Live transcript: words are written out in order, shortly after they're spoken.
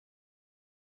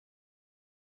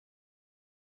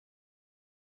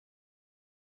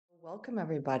Welcome,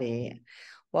 everybody.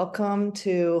 Welcome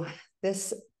to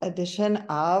this edition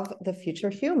of The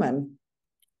Future Human,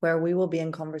 where we will be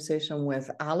in conversation with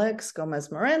Alex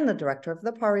Gómez-Marín, the director of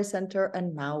the Pari Center,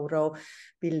 and Mauro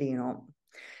Biglino.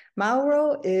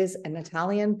 Mauro is an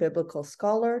Italian biblical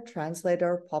scholar,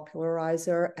 translator,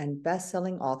 popularizer, and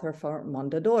best-selling author for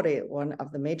Mondadori, one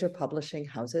of the major publishing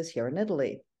houses here in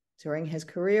Italy. During his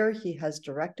career, he has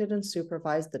directed and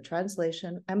supervised the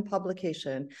translation and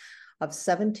publication of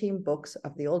 17 books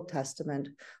of the Old Testament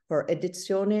for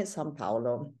Edizione San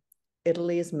Paolo,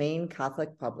 Italy's main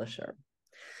Catholic publisher.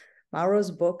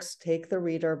 Mauro's books take the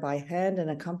reader by hand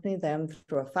and accompany them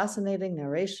through a fascinating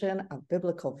narration of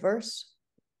biblical verse,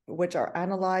 which are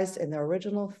analyzed in their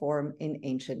original form in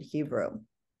ancient Hebrew.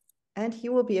 And he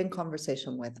will be in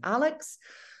conversation with Alex,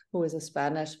 who is a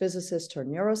Spanish physicist or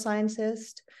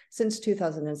neuroscientist. Since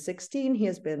 2016, he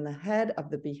has been the head of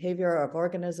the Behavior of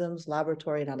Organisms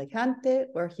Laboratory in Alicante,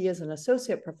 where he is an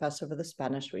associate professor for the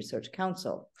Spanish Research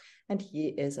Council. And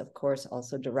he is, of course,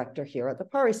 also director here at the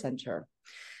Pari Center.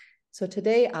 So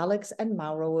today, Alex and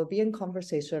Mauro will be in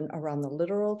conversation around the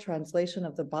literal translation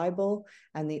of the Bible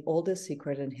and the oldest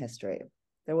secret in history.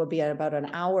 There will be about an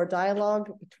hour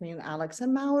dialogue between Alex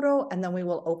and Mauro, and then we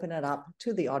will open it up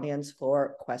to the audience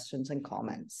for questions and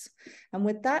comments. And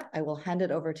with that, I will hand it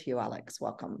over to you, Alex.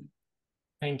 Welcome.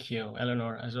 Thank you,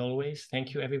 Eleanor, as always.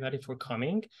 Thank you, everybody, for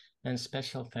coming. And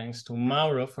special thanks to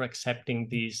Mauro for accepting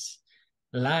this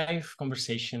live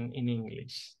conversation in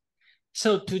English.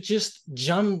 So to just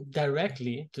jump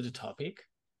directly to the topic,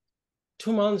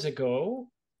 2 months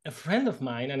ago, a friend of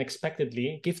mine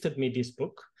unexpectedly gifted me this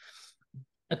book,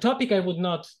 a topic I would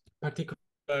not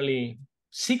particularly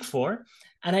seek for,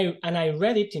 and I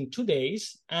read it in 2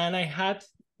 days, and I had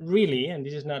really, and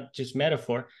this is not just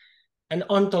metaphor, an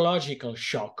ontological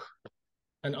shock.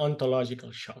 An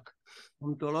ontological shock.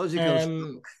 Ontological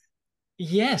shock.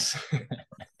 Yes.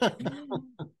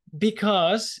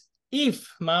 Because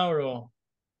if, Mauro,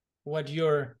 what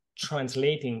you're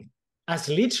translating as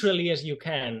literally as you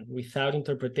can, without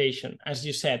interpretation, as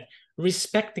you said,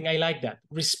 respecting, I like that,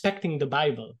 respecting the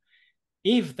Bible.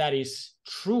 If that is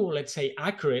true, let's say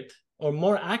accurate, or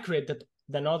more accurate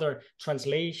than other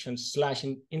translations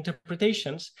 /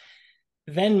 interpretations,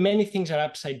 then many things are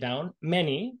upside down,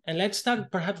 many. And let's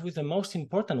start perhaps with the most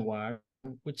important one,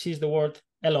 which is the word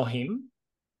Elohim,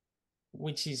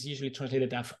 which is usually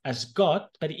translated as God.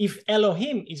 But if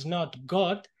Elohim is not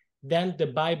God, then the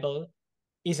Bible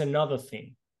is another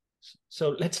thing.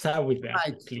 So let's start with that.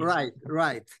 Right, please.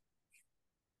 right.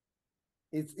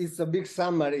 It's a big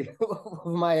summary of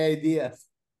my ideas.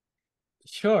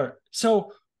 Sure.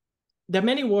 So there are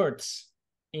many words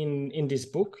in this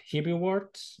book, Hebrew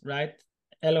words, right?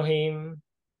 Elohim,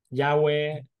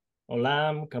 Yahweh,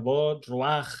 Olam, Kavod,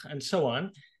 Ruach, and so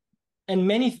on. And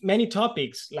many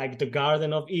topics like the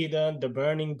Garden of Eden, the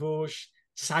burning bush,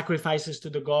 sacrifices to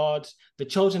the gods, the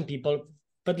chosen people.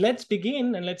 But let's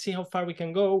begin and let's see how far we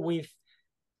can go with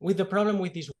the problem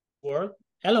with this word,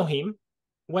 Elohim,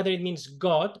 whether it means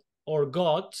God or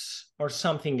gods or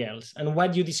something else. And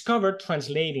what you discovered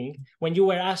translating, when you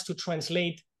were asked to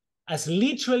translate as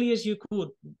literally as you could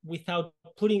without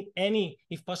putting any,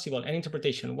 if possible, any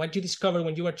interpretation, what you discovered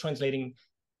when you were translating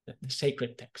the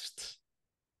sacred texts.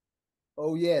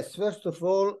 Oh, yes. First of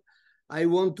all, I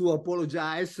want to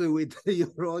apologize with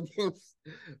your audience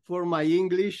for my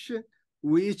English,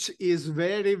 which is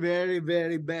very, very,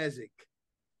 very basic.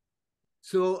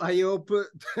 So I hope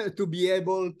to be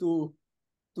able to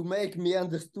make me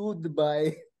understood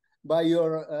by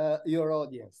your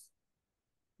audience.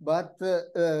 But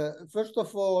first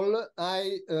of all,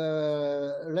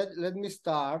 let me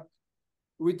start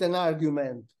with an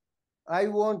argument. I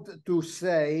want to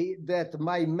say that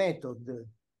my method,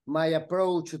 my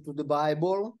approach to the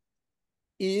Bible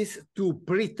is to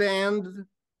pretend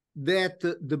that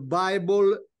the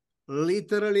Bible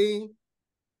literally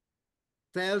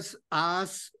tells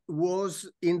us what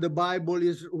in the Bible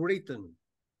is written,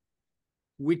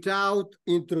 without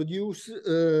introduce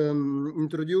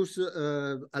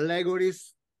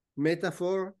allegories,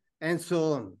 metaphor, and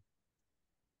so on.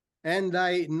 And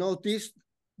I noticed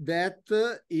that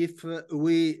if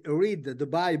we read the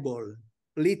Bible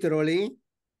literally,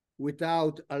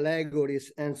 without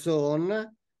allegories and so on,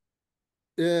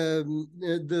 the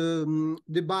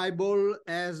Bible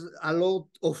has a lot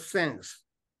of sense.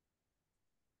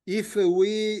 If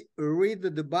we read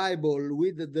the Bible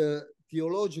with the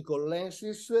theological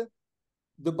lenses,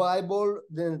 the Bible,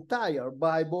 the entire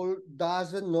Bible,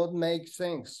 does not make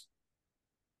sense.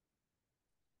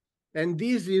 And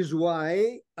this is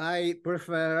why I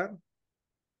prefer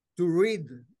to read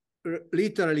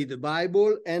literally the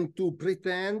Bible and to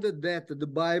pretend that the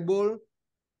Bible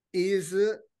is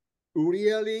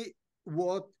really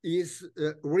what is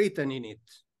written in it.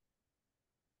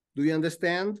 Do you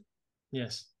understand?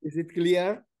 Yes. Is it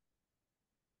clear?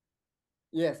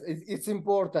 Yes, it's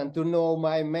important to know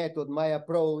my method, my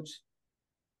approach,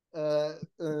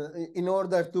 in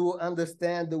order to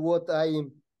understand what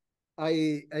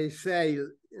I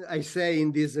say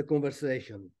in this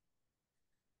conversation.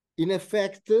 In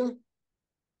effect,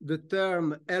 the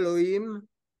term Elohim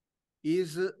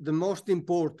is the most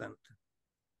important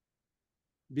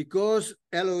because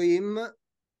Elohim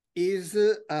is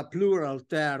a plural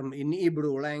term in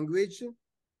Hebrew language,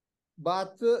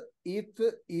 but it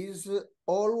is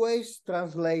always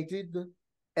translated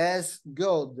as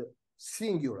God,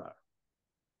 singular.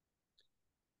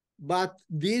 But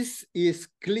this is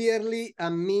clearly a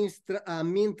mean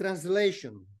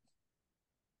translation,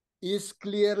 is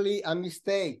clearly a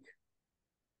mistake,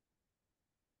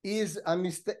 is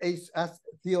a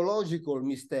theological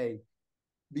mistake,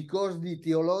 because the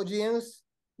theologians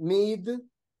need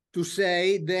to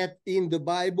say that in the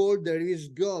Bible there is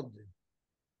God.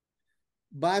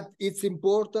 But it's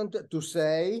important to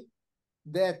say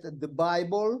that the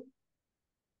Bible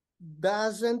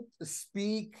doesn't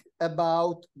speak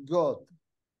about God.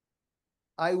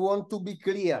 I want to be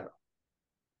clear.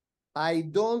 I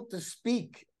don't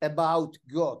speak about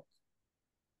God.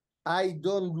 I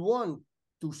don't want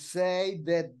to say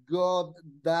that God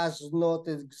does not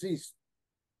exist.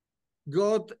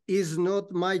 God is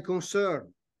not my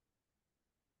concern.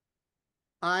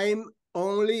 I'm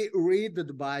only read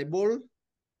the Bible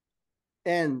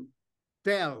and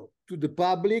tell to the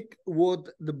public what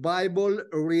the Bible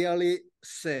really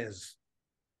says.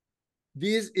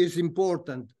 This is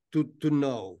important to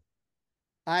know.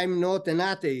 I'm not an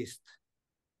atheist.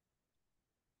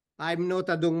 I'm not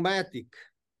a dogmatic.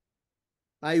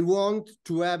 I want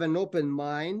to have an open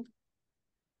mind,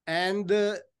 and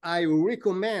I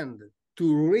recommend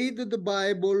to read the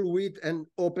Bible with an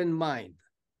open mind.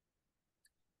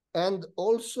 And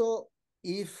also,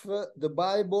 if the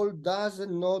Bible does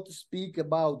not speak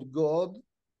about God,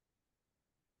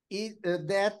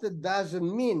 that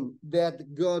doesn't mean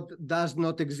that God does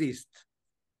not exist.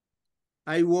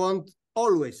 I want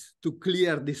always to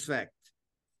clear this fact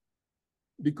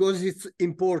because it's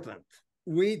important.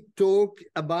 We talk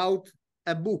about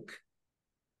a book,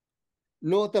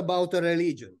 not about a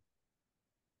religion.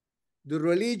 The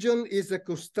religion is a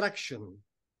construction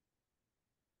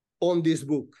on this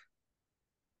book.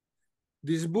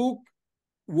 This book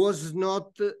was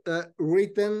not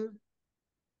written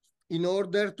in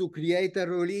order to create a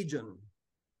religion,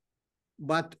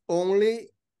 but only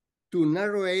to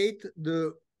narrate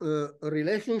the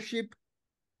relationship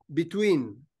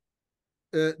between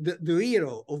the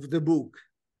hero of the book,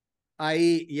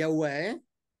 i.e. Yahweh,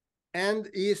 and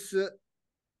his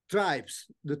tribes,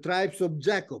 the tribes of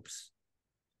Jacob's.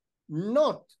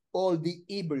 Not all the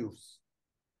Hebrews.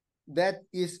 That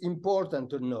is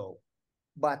important to know,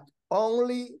 but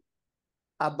only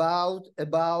about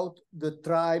the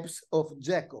tribes of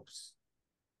Jacob's.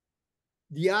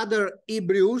 The other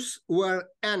Hebrews were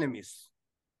enemies,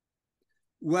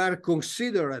 were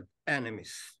considered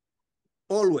enemies,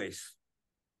 always.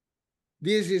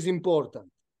 This is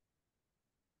important.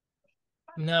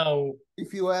 Now,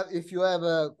 if you have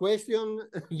a question.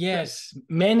 Yes,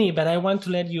 many, but I want to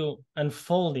let you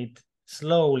unfold it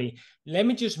slowly. Let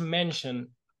me just mention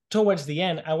towards the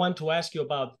end, I want to ask you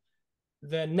about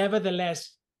the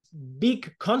nevertheless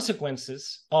big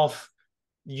consequences of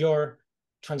your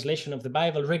translation of the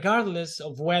Bible, regardless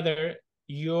of whether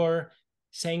you're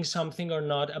saying something or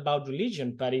not about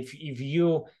religion. But if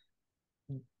you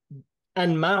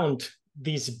unmount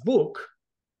this book,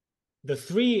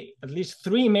 at least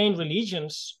three main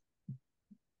religions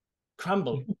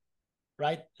crumble,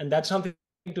 right? And that's something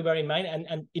to bear in mind.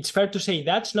 And it's fair to say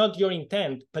that's not your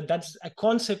intent, but that's a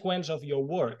consequence of your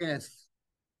work. Yes,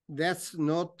 that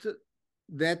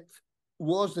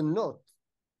wasn't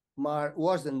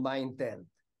my intent.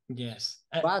 Yes,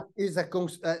 but is a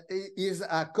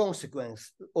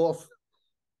consequence of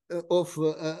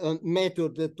a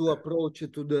method to approach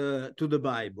to the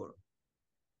Bible.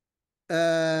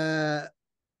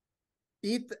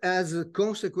 It has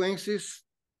consequences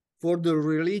for the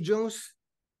religions,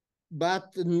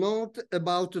 but not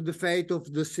about the fate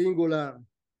of the singular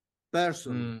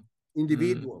person,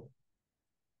 individual.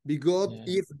 Because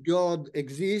if God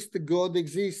exists, God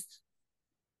exists,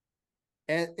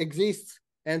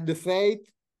 and the fate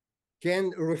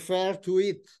can refers to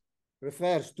it.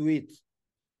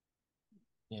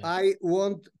 Yeah. I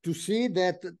want to see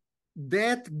that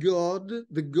that God,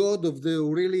 the God of the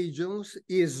religions,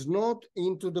 is not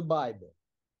into the Bible.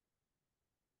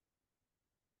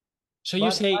 So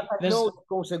you say I know the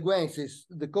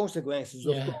consequences,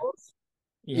 yeah. of course.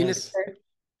 Yes. In effect,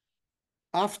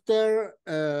 after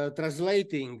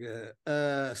translating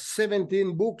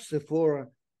 17 books for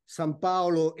San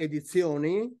Paolo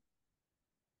Edizioni,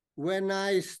 when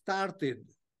I started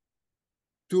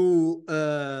to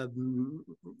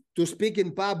speak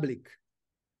in public,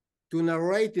 to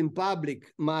narrate in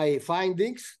public my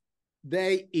findings,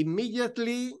 they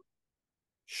immediately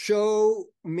show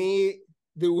me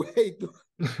the way to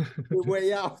the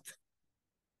way out.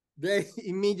 They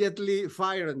immediately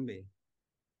fired me.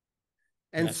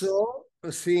 And yes. so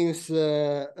since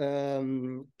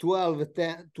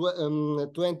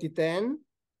 2010,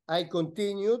 I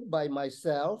continued by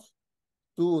myself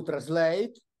to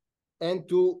translate and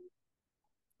to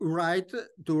write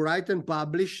and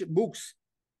publish books.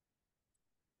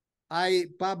 I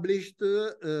published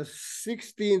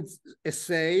 16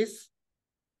 essays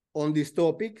on these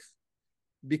topics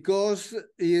because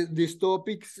these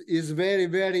topics is very,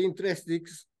 very interesting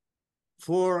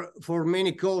for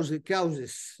many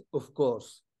causes, of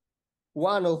course.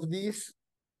 One of these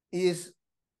is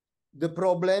the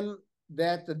problem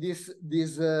that these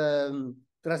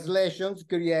translations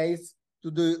creates to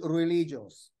the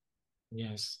religions.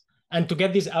 Yes. And to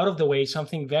get this out of the way,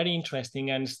 something very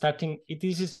interesting and it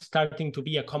is starting to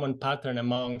be a common pattern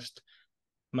amongst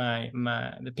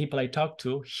the people I talk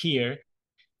to here.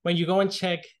 When you go and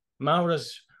check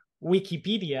Mauro's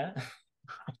Wikipedia,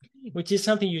 which is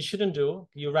something you shouldn't do,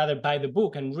 you rather buy the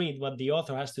book and read what the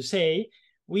author has to say,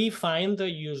 we find the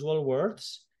usual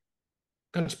words,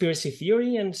 conspiracy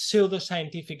theory and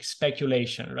pseudoscientific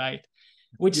speculation, right?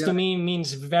 Which to me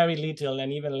means very little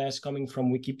and even less coming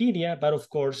from Wikipedia. But of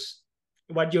course,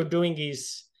 what you're doing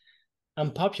is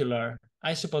unpopular,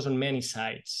 I suppose, on many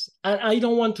sides. And I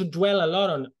don't want to dwell a lot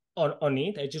on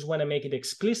it. I just want to make it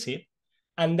explicit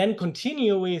and then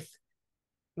continue with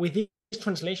this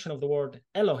translation of the word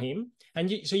Elohim. And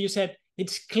so you said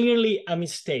it's clearly a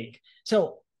mistake.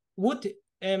 So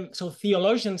so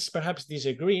theologians perhaps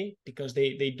disagree because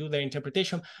they do their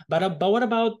interpretation, but what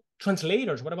about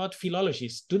translators? What about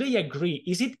philologists? Do they agree?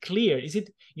 Is it clear? Is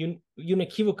it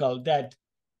unequivocal that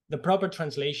the proper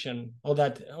translation, or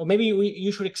maybe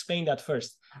you should explain that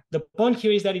first. The point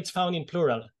here is that it's found in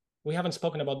plural. We haven't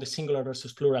spoken about the singular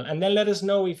versus plural. And then let us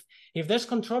know if there's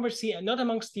controversy, not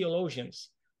amongst theologians,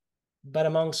 but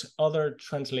amongst other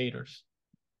translators.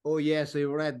 Oh, yes, I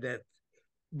read that.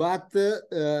 But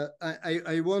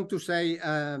I want to say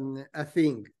a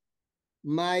thing.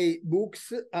 My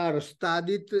books are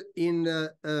studied in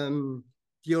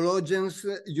theologians'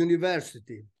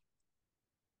 university.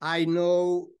 I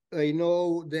know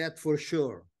that for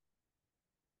sure.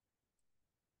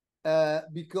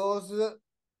 Because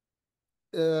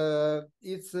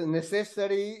it's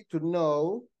necessary to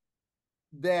know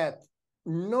that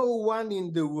no one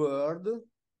in the world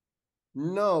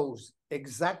knows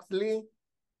exactly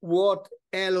what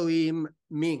Elohim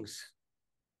means.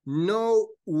 No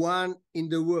one in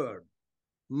the world,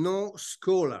 no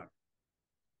scholar.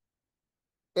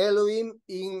 Elohim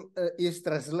is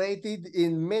translated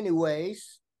in many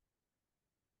ways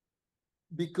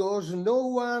because no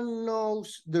one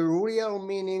knows the real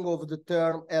meaning of the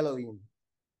term Elohim.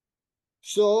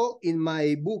 So in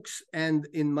my books and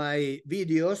in my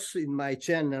videos, in my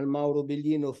channel, Mauro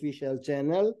Biglino official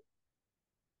channel,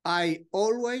 I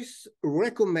always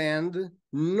recommend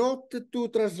not to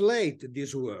translate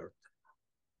this word.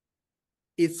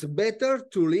 It's better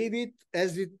to leave it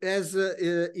as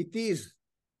it is.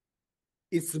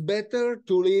 It's better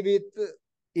to leave it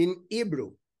in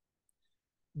Hebrew.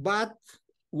 But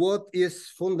what is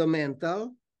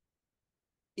fundamental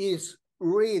is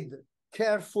read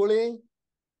carefully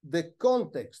the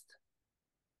context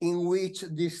in which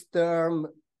this term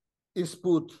is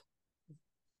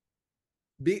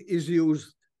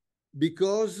used,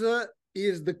 because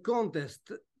is the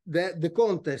context that the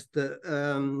context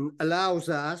allows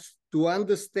us to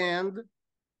understand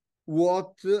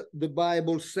what the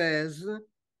Bible says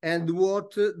and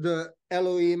what the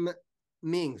Elohim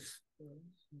means.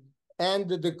 And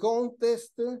the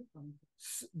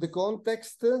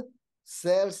context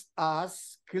tells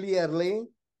us clearly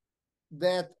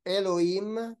that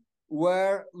Elohim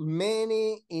were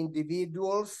many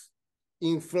individuals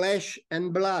in flesh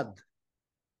and blood.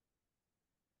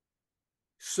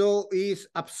 So it's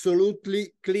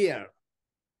absolutely clear.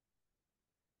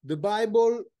 The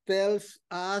Bible tells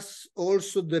us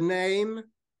also the name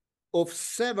of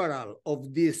several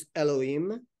of these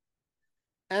Elohim,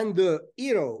 And the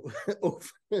hero of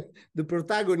the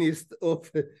protagonist of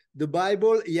the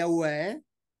Bible, Yahweh,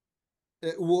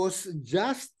 was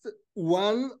just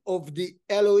one of the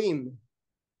Elohim,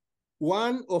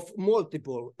 one of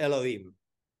multiple Elohim,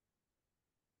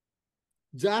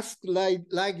 just like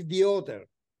the other.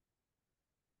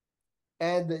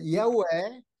 And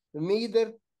Yahweh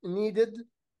needed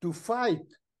to fight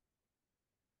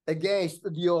against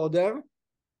the other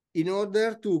in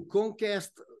order to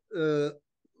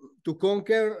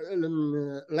conquer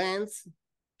lands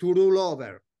to rule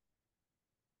over.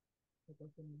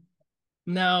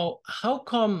 Now, how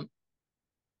come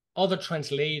other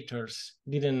translators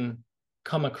didn't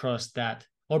come across that?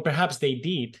 Or perhaps they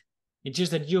did. It's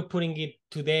just that you're putting it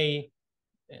today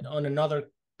on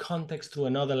another context through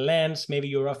another lens. Maybe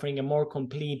you're offering a more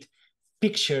complete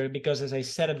picture, because as I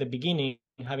said at the beginning,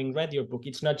 having read your book,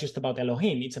 it's not just about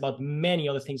Elohim, it's about many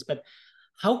other things. But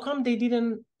how come they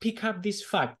didn't pick up this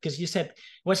fact? Because you said it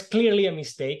was clearly a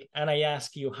mistake, and I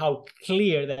ask you how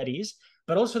clear that is.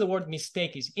 But also the word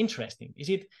mistake is interesting. Is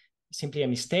it simply a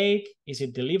mistake? Is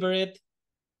it deliberate?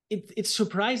 It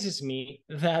surprises me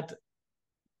that,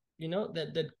 you know,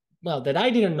 that I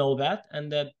didn't know that,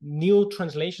 and that new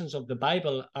translations of the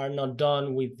Bible are not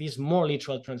done with this more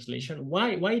literal translation.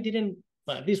 Why didn't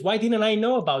I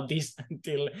know about this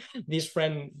until this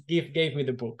friend gave me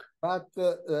the book? But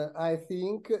I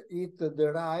think it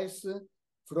derives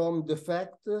from the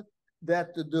fact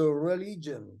that the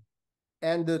religion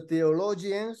and the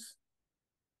theologians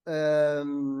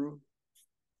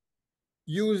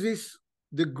uses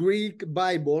the Greek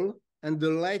Bible and the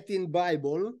Latin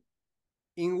Bible,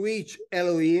 in which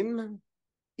Elohim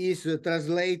is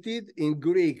translated in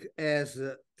Greek as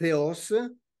Theos,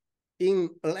 in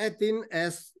Latin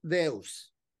as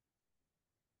Deus.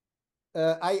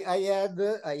 I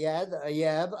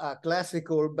have a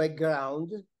classical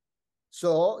background,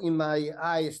 so in my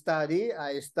I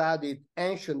studied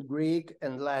ancient Greek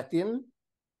and Latin,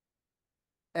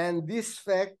 and this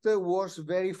fact was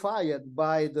verified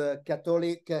by the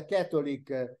Catholic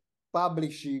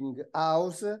publishing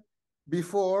house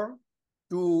before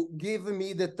to give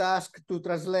me the task to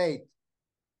translate,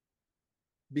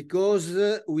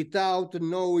 because without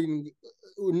knowing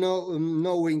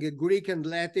Greek and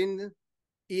Latin,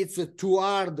 it's too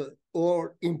hard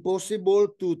or impossible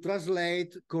to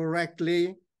translate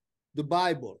correctly the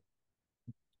Bible.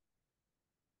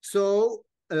 So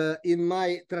in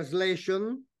my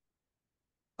translation,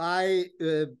 I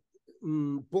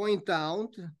point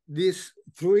out these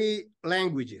three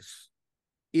languages: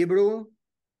 Hebrew,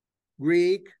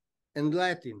 Greek, and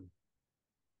Latin.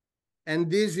 And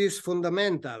this is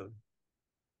fundamental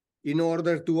in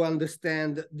order to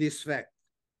understand this fact.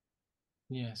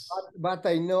 Yes. But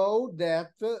I know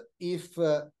that if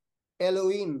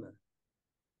Elohim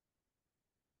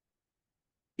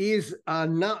is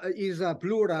a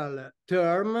plural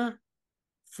term,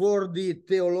 for the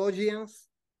theologians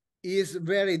is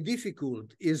very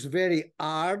difficult, is very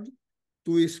hard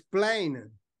to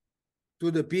explain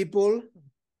to the people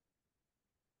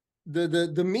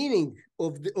the meaning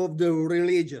of the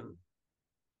religion.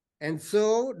 And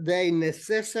so they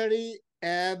necessarily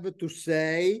have to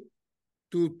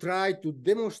try to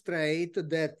demonstrate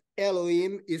that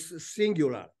Elohim is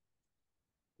singular.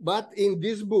 But in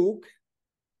this book,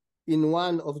 in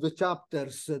one of the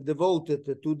chapters devoted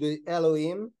to the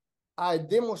Elohim, I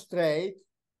demonstrate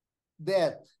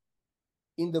that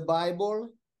in the Bible,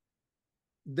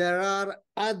 there are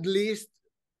at least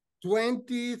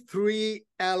 23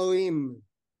 Elohim.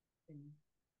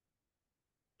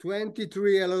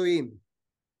 23 Elohim.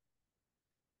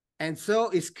 And so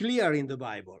it's clear in the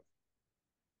Bible.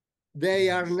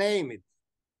 They are named.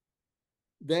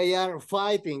 They are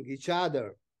fighting each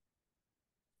other.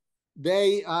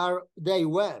 They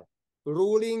were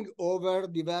ruling over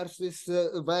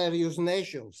various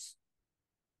nations.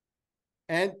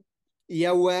 And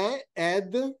Yahweh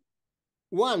had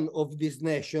one of these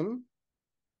nations.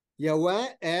 Yahweh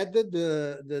had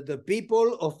the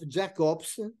people of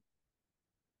Jacob's,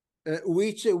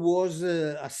 which was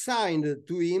assigned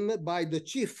to him by the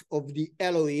chief of the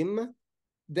Elohim,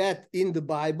 that in the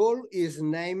Bible is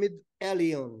named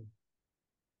Elion.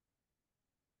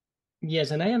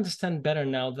 Yes, and I understand better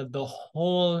now that the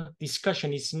whole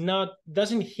discussion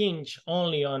doesn't hinge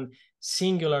only on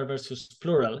singular versus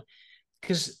plural,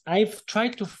 because I've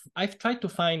tried to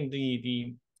find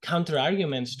the counter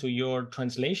arguments to your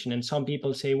translation, and some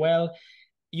people say, well,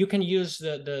 you can use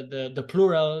the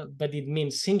plural, but it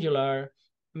means singular.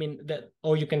 I mean that,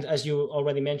 or you can, as you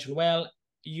already mentioned, well,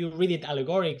 you read it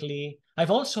allegorically.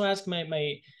 I've also asked my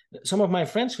some of my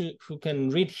friends who can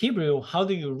read Hebrew, how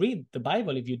do you read the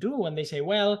Bible if you do? And they say,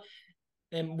 well,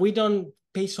 we don't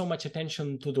pay so much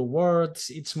attention to the words.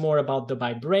 It's more about the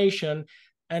vibration.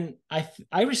 And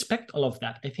I respect all of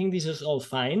that. I think this is all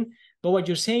fine. But what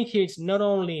you're saying here is not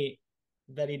only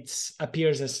that it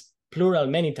appears as plural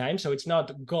many times, so it's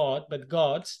not God, but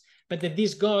gods, but that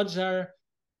these gods are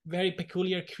very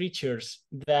peculiar creatures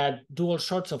that do all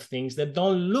sorts of things that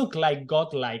don't look like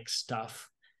godlike stuff.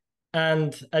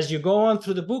 And as you go on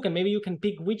through the book, and maybe you can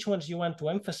pick which ones you want to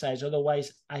emphasize,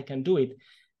 otherwise I can do it.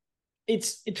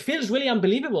 It feels really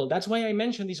unbelievable. That's why I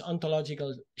mentioned this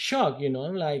ontological shock, you know,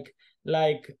 like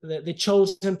the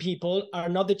chosen people are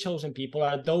not the chosen people,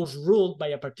 are those ruled by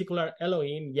a particular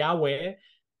Elohim, Yahweh,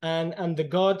 and the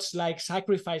gods like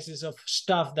sacrifices of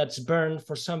stuff that's burned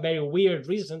for some very weird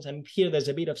reasons. And here there's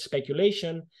a bit of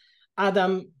speculation.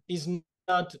 Adam is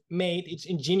not made, it's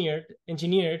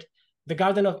engineered. The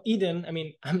Garden of Eden, I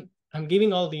mean, I'm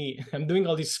doing all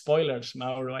these spoilers,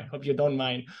 Mauro, I hope you don't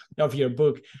mind, of your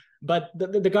book. But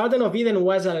the Garden of Eden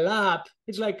was a lab.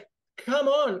 It's like, come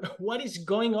on, what is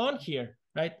going on here,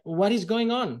 right? What is going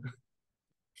on?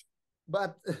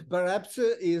 But perhaps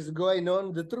is going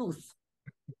on the truth.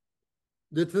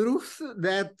 The truth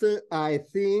that I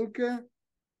think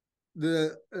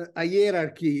the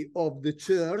hierarchy of the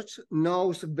church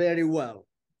knows very well.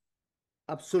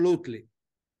 Absolutely.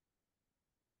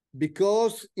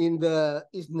 Because in the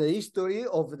history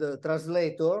of the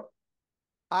translator,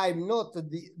 I'm not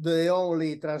the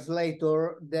only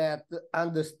translator that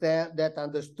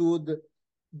understood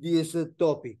this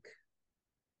topic.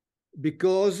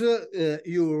 Because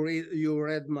you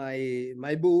read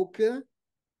my book,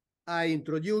 I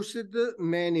introduced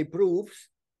many proofs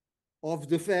of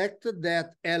the fact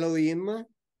that Elohim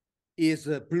is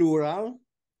plural,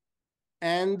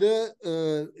 and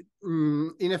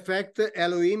in effect,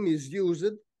 Elohim is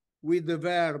used with the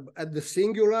verb at the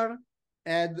singular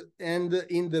and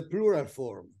in the plural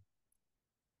form.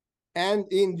 And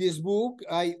in this book,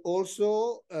 I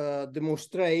also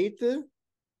demonstrate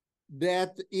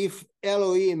that if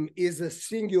Elohim is a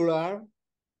singular,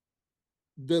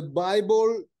 the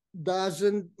Bible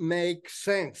doesn't make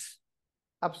sense.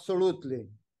 Absolutely.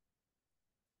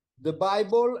 The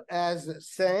Bible has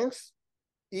sense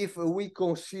if we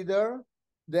consider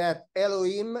that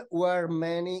Elohim were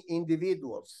many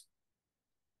individuals.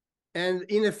 And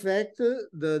in effect,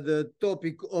 the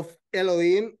topic of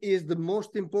Elohim is the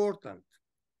most important.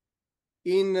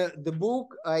 In the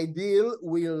book, I deal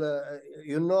with,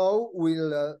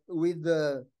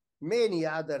 with many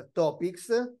other topics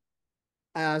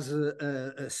as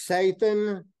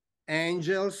Satan,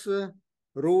 angels,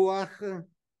 Ruach,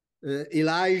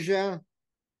 Elijah,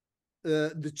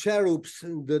 the cherubs,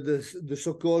 the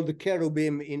so-called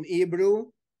cherubim in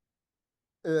Hebrew,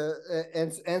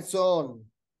 and so on.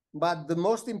 But the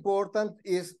most important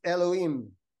is Elohim,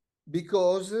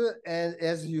 because,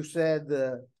 as you said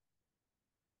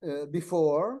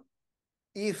before,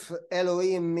 if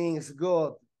Elohim means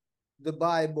God, the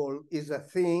Bible is a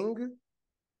thing.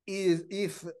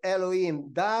 If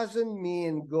Elohim doesn't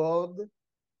mean God,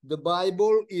 the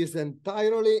Bible is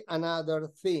entirely another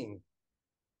thing.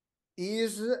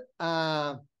 Is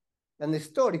an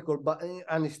historical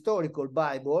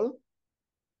Bible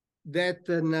that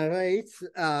narrates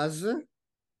us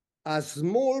a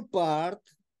small part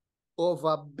of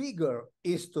a bigger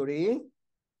history,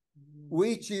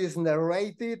 which is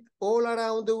narrated all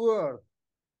around the world.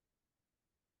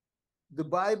 The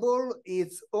Bible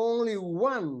is only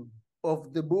one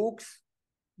of the books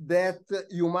that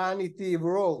humanity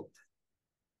wrote.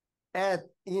 And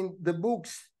in the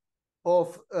books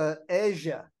of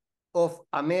Asia, of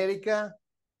America,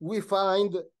 we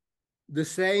find the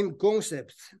same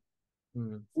concepts.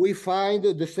 Mm. We find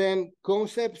the same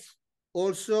concepts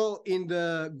also in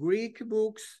the Greek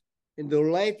books, in the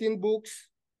Latin books,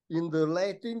 in the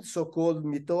Latin so-called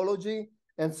mythology,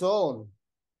 and so on.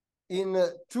 In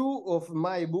two of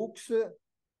my books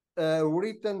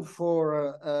written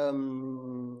for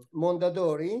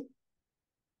Mondadori,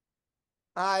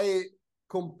 I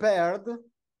compared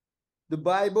the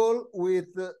Bible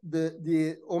with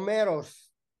the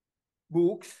Homeros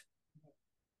books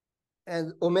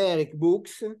and Homeric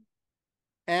books,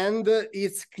 and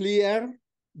it's clear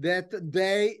that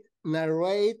they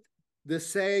narrate the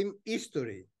same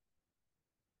history.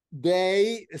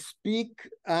 They speak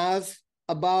as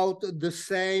about the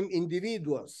same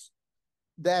individuals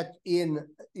that in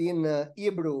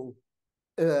Hebrew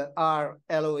are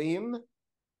Elohim,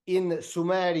 in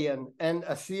Sumerian and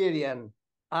Assyrian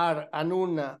are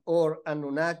Anunna or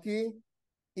Anunnaki,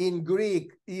 in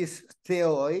Greek is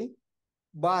Theoi,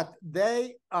 but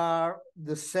they are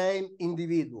the same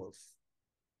individuals.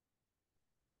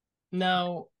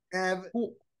 Now, Have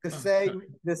who, the oh, same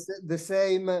sorry. the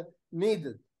same need,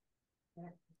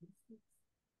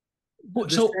 Who- the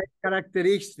so same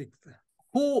characteristics.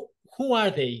 who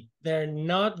are they? They're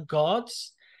not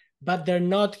gods, but they're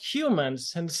not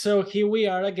humans. And so here we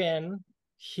are again.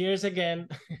 Here's again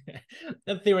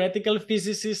a theoretical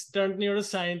physicist turned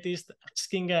neuroscientist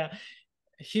asking a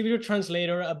Hebrew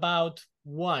translator about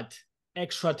what?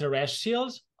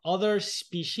 Extraterrestrials, other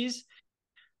species.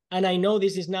 And I know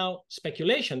this is now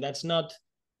speculation. That's not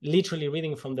literally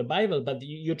reading from the Bible, but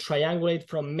you triangulate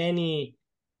from many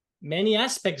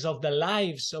aspects of the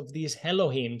lives of these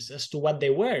Elohims as to what they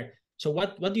were. So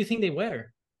what do you think they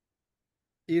were?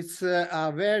 It's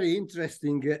a very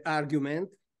interesting argument,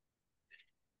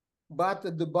 but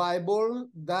the Bible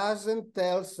doesn't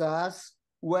tell us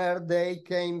where they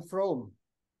came from.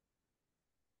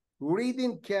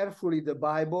 Reading carefully the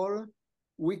Bible,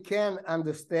 we can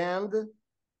understand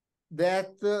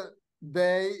that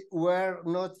they were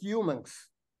not humans.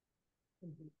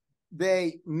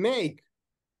 They make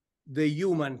the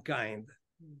humankind.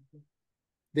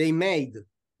 They made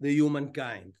the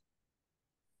humankind.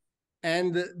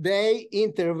 And they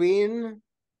intervene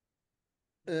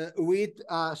with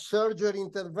a surgery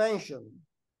intervention.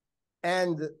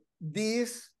 And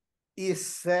this is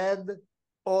said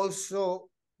also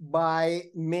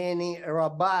by many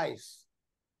rabbis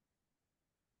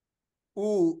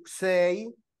who say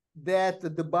that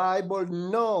the Bible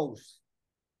knows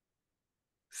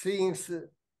since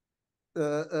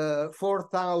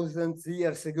 4,000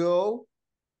 years ago,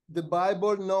 the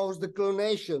Bible knows the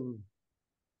clonation.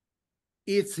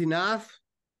 It's enough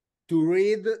to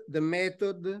read the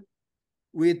method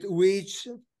with which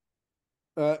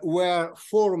were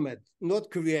formed,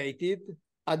 not created,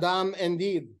 Adam and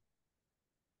Eve.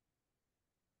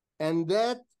 And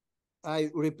that, I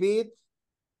repeat,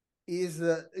 is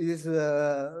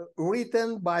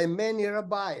written by many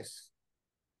rabbis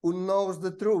who knows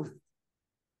the truth.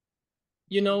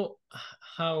 You know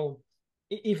how,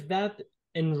 if that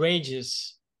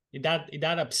enrages, if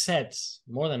that upsets,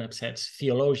 more than upsets,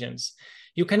 theologians,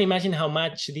 you can imagine how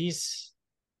much this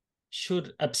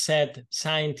should upset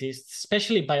scientists,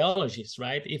 especially biologists,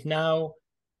 right? If now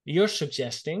you're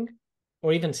suggesting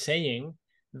or even saying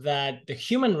that the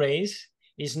human race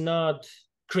is not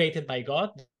created by God,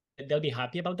 they'll be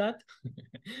happy about that.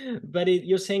 But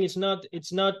you're saying it's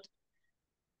not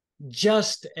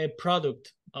just a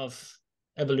product of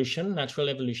evolution, natural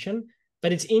evolution,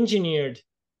 but it's engineered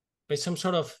by some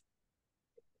sort of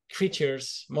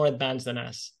creatures more advanced than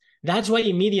us. That's why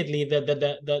immediately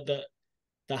the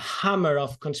hammer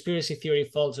of conspiracy theory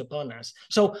falls upon us.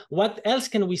 So what else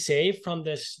can we say from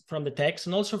the text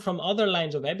and also from other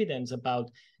lines of evidence about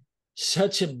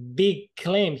such a big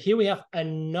claim? Here we have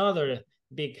another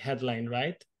big headline,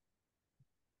 right?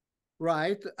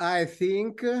 Right. I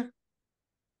think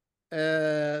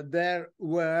there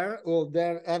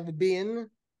have been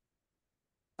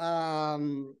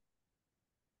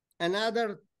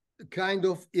another kind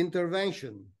of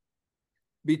intervention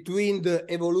between the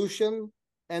evolution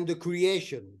and the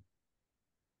creation,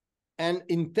 an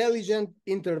intelligent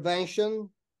intervention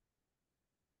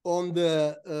on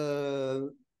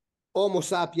the Homo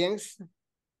sapiens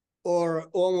or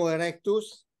Homo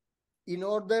erectus in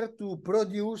order to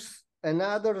produce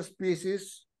another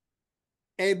species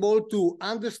able to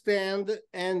understand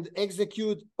and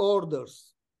execute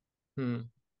orders.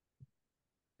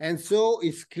 And so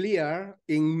it's clear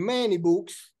in many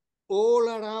books all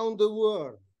around the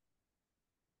world.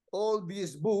 All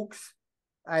these books,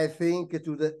 I think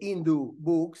to the Hindu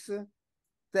books,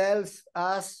 tells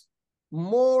us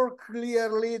more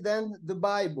clearly than the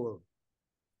Bible.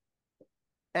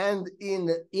 And in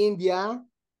India,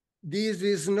 this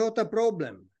is not a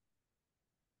problem.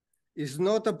 It's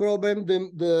not a problem,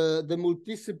 the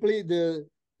multiplicity,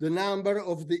 the number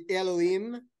of the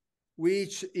Elohim,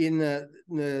 which in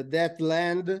that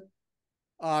land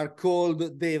are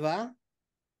called Deva,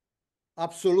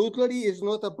 absolutely is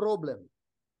not a problem,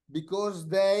 because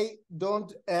they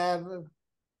don't have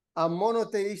a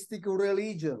monotheistic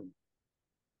religion.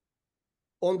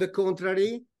 On the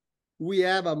contrary, we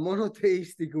have a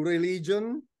monotheistic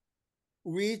religion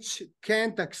which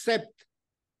can't accept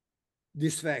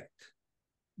this fact.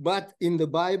 But in the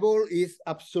Bible is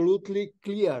absolutely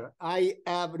clear. I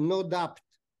have no doubt.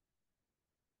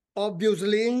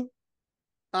 Obviously,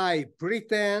 I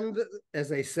pretend,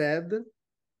 as I said,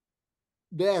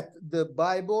 that the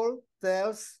Bible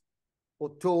tells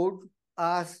or told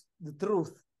us the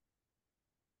truth.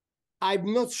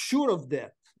 I'm not sure of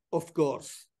that, of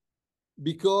course,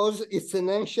 because it's an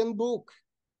ancient book.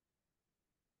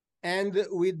 And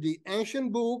with the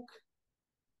ancient book,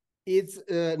 it's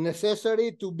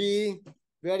necessary to be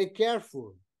very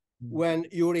careful when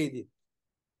you read it.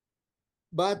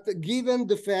 But given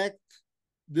the fact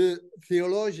the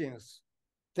theologians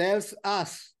tells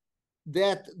us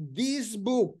that this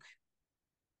book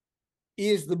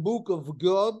is the book of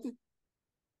God,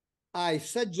 I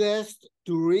suggest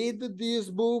to read this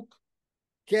book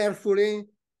carefully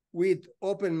with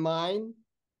open mind,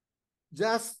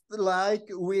 just like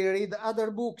we read other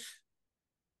books,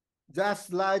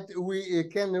 just like we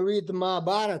can read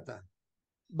Mahabharata,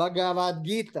 Bhagavad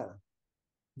Gita,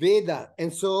 Veda,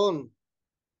 and so on,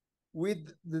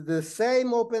 with the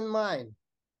same open mind.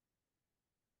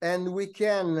 And we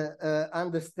can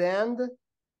understand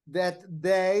that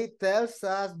they tells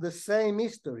us the same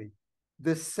history,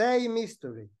 the same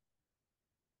history.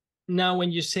 Now,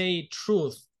 when you say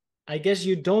truth, I guess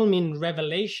you don't mean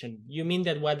revelation. You mean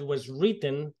that what was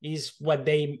written is what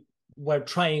they were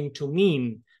trying to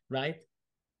mean, right?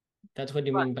 That's what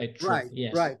you mean by truth. Right,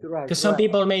 yes. right. Because some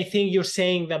people may think you're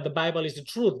saying that the Bible is the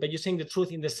truth, but you're saying the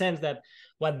truth in the sense that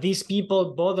what these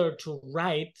people bothered to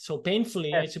write so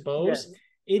painfully, I suppose,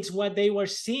 it's what they were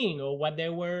seeing or what they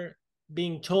were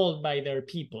being told by their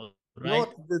people, right?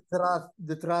 Not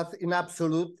the truth in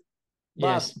absolute,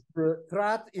 but the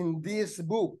truth in this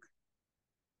book.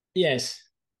 Yes.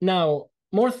 Now,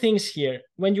 more things here.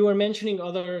 When you were mentioning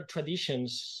other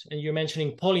traditions and you're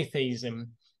mentioning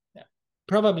polytheism,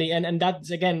 probably, and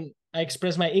that's, again, I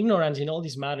express my ignorance in all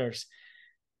these matters.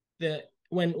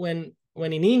 When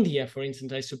in India, for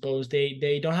instance, I suppose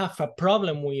they don't have a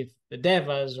problem with the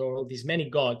devas or all these many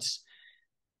gods.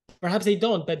 Perhaps they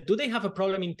don't, but do they have a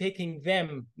problem in taking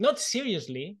them, not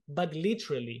seriously, but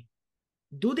literally?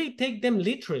 Do they take them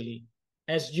literally,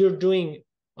 as you're doing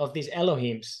of these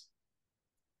Elohims?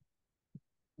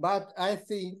 But I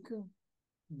think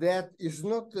that it's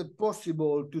not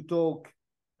possible to talk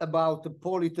about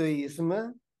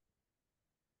polytheism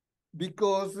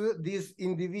because these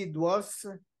individuals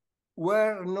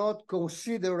were not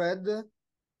considered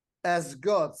as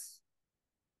gods,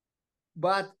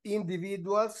 but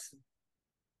individuals,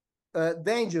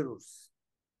 dangerous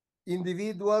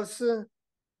individuals.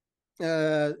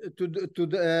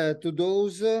 To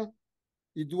those,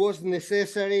 it was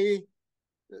necessary.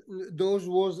 Those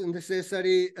was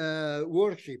necessary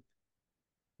worship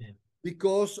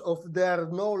because of their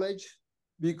knowledge,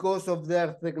 because of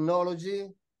their technology,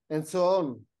 and so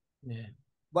on.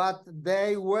 But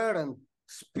they weren't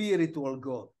spiritual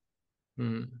God.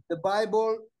 The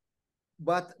Bible,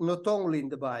 but not only in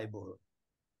the Bible,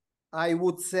 I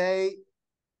would say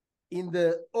in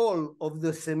the all of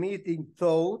the Semitic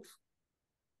thought,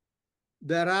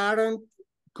 there aren't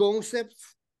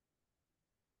concepts,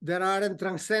 there aren't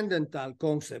transcendental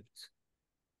concepts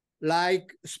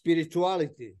like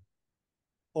spirituality,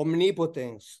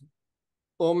 omnipotence,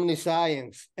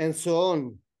 omniscience, and so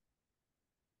on.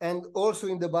 And also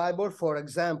in the Bible, for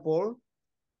example,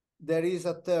 there is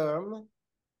a term,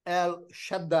 El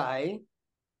Shaddai,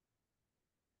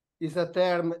 is a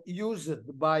term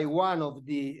used by one of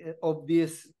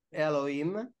these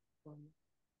Elohim.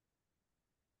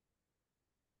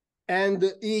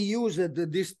 And he used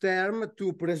this term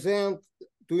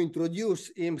to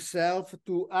introduce himself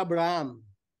to Abraham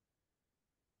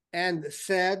and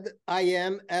said, I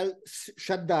am El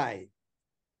Shaddai.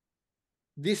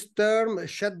 This term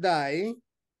Shaddai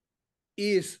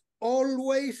is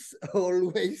always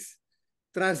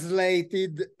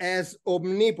translated as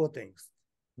omnipotence.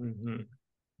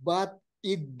 But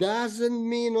it doesn't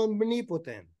mean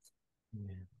omnipotent.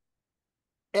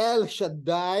 El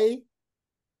Shaddai,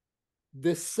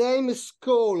 the same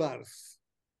scholars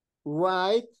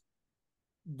write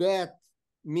that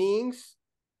means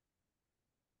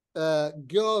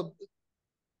God,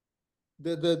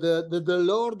 the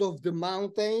Lord of the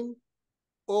mountain,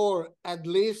 or at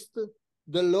least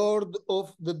the Lord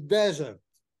of the desert.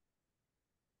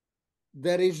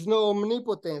 There is no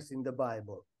omnipotence in the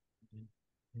Bible.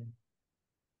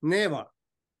 Never.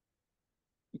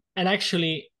 And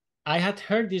actually, I had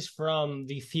heard this from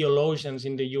the theologians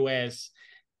in the US,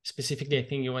 specifically, I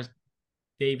think it was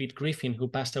David Griffin, who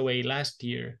passed away last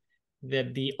year,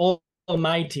 that the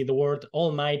Almighty, the word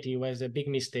Almighty, was a big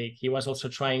mistake. He was also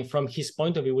trying, from his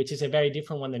point of view, which is a very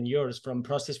different one than yours, from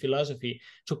process philosophy,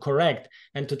 to correct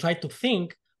and to try to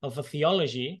think of a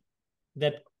theology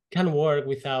that can work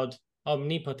without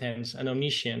omnipotence and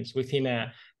omniscience within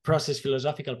a process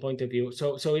philosophical point of view.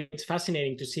 So it's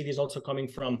fascinating to see this also coming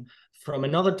from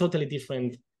another totally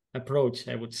different approach,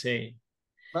 I would say.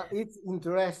 But it's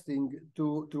interesting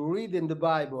to read in the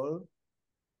Bible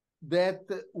that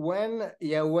when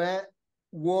Yahweh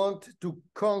wants to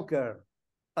conquer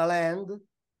a land,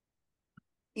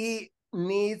 he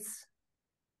needs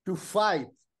to fight.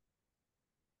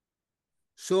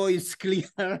 So it's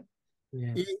clear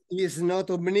Yes. he is not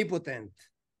omnipotent,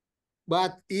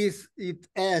 but it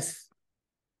has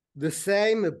the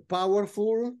same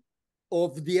powerful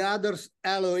of the others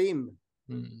Elohim.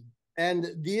 Mm.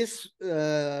 And this,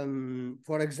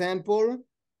 for example,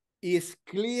 is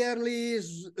clearly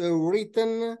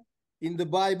written in the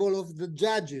Bible of the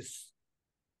Judges,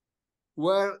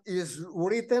 where is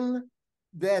written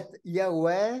that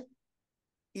Yahweh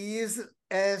is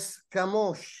as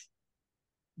Kamosh,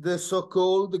 the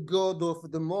so-called god of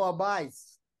the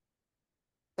Moabites,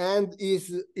 and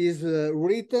is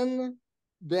written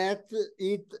that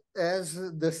it has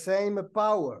the same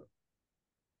power,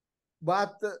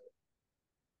 but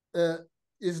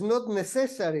is not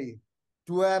necessary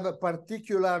to have a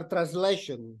particular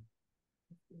translation.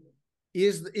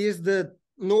 Is the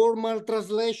normal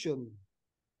translation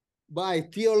by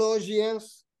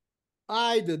theologians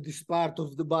hide this part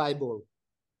of the Bible.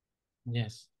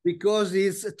 Yes. Because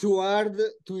it's too hard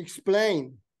to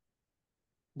explain,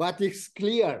 but it's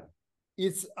clear.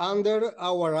 It's under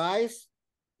our eyes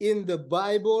in the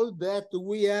Bible that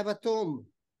we have at home.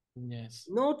 Yes.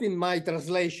 Not in my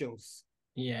translations.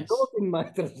 Yes. Not in my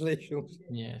translations.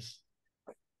 Yes.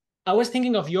 I was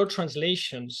thinking of your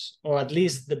translations, or at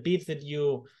least the bit that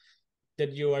you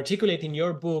articulate in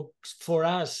your books for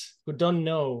us who don't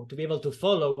know, to be able to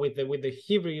follow with the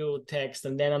Hebrew text,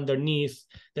 and then underneath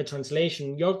the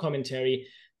translation, your commentary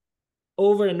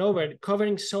over and over,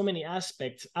 covering so many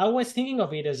aspects. I was thinking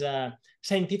of it as a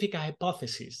scientific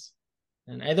hypothesis.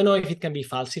 And I don't know if it can be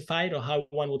falsified or how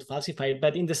one would falsify it,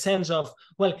 but in the sense of,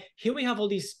 well, here we have all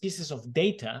these pieces of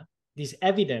data, this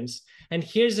evidence, and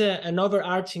here's an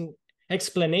overarching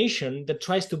explanation that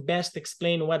tries to best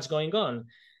explain what's going on.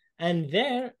 And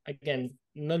there, again,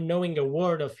 not knowing a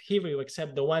word of Hebrew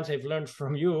except the ones I've learned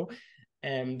from you,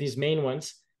 these main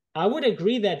ones, I would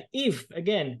agree that if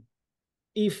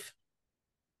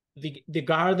the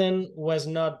garden was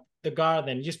not the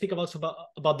garden, you speak also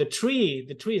about the trees.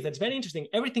 That's very interesting.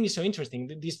 Everything is so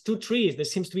interesting. These two trees, there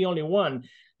seems to be only one.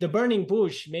 The burning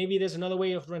bush, maybe there's another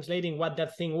way of translating what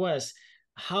that thing was.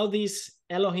 How these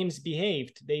Elohims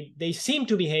behaved. They seem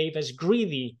to behave as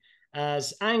greedy,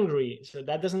 as angry. So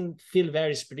that doesn't feel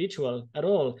very spiritual at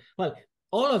all. Well,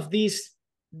 all of these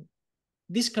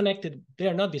disconnected, they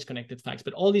are not disconnected facts,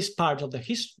 but all these parts of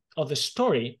the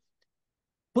story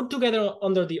put together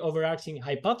under the overarching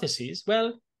hypothesis,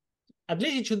 well, at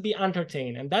least it should be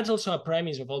entertained. And that's also a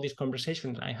premise of all these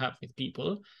conversations I have with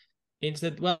people. It's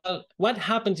that, well, what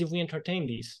happens if we entertain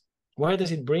these? Where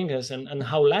does it bring us, and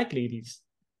how likely it is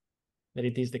that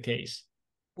it is the case?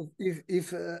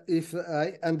 If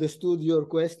I understood your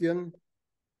question,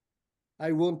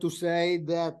 I want to say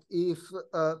that if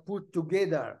put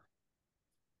together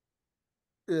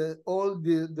all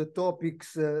the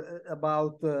topics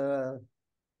about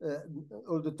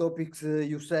all the topics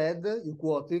you said, you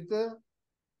quoted,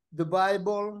 the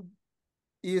Bible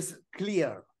is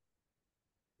clear.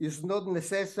 It's not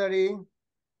necessary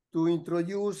to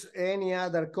introduce any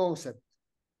other concept.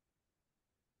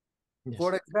 Yes.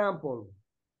 For example,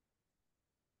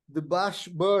 the bush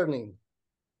burning,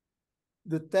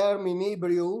 the term in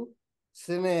Hebrew,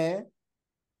 seneh,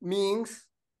 means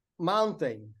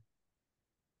mountain.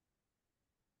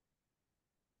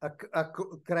 A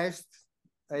crest,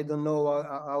 I don't know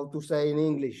how to say in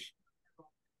English.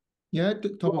 Yeah,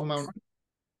 top of a mountain.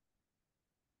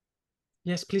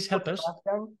 Yes, please help us.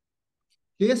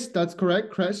 Yes, that's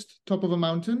correct. Crest, top of a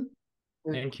mountain.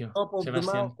 Thank you, top of Sebastian.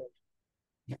 The mountain.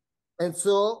 And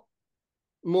so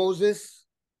Moses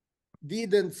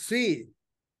didn't see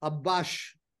a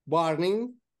bush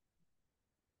burning,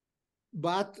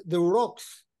 but the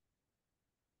rocks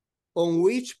on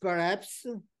which perhaps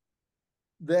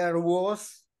there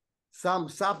was some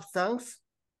substance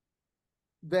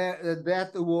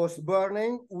that was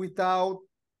burning without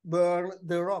burn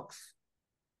the rocks.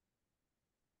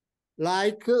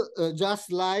 Like,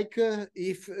 just like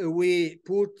if we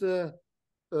put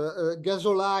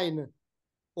gasoline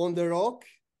on the rock,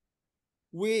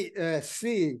 we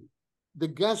see the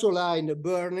gasoline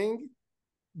burning,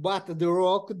 but the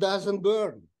rock doesn't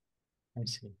burn. I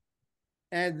see.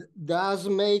 And does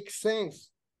make sense.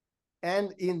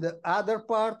 And in the other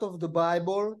part of the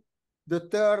Bible, the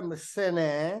term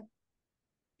seneh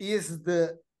is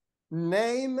the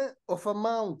name of a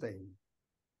mountain.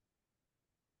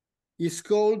 It's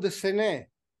called the seneh.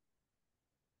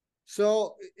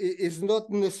 So it's not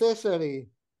necessary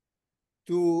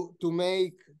to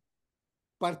make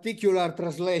particular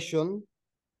translation,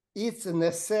 it's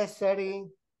necessary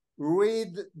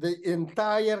read the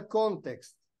entire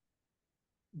context,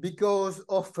 because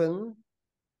often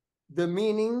the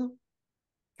meaning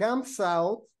comes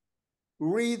out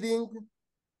reading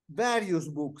various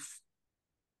books.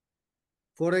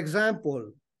 For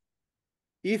example,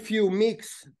 if you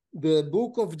mix the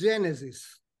book of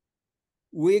Genesis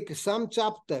with some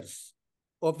chapters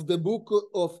of the book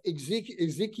of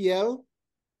Ezekiel,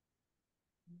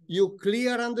 you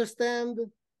clearly understand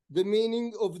the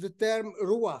meaning of the term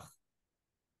ruach,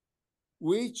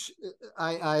 which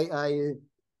I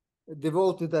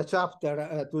devoted a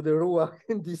chapter to the ruach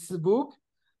in this book.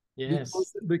 Yes.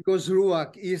 Because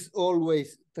ruach is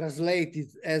always translated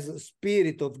as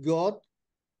spirit of God,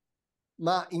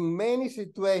 but in many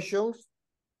situations,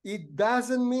 it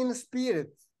doesn't mean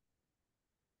spirit.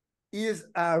 It's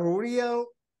a real,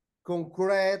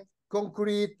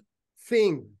 concrete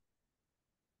thing.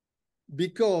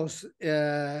 Because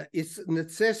it's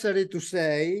necessary to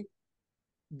say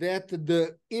that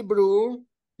the Hebrew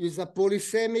is a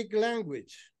polysemic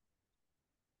language.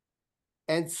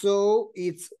 And so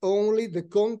it's only the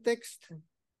context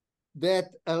that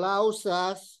allows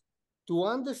us to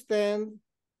understand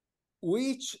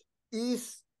which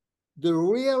is the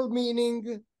real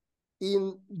meaning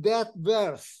in that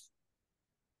verse.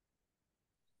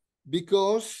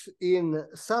 Because in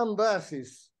some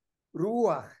verses,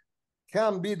 ruach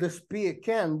can be the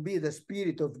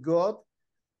spirit of God,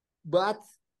 but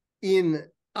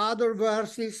in other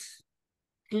verses,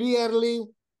 clearly,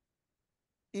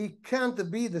 it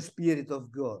can't be the spirit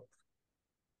of God.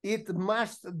 It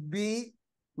must be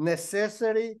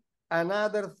necessary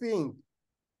another thing,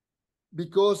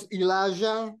 because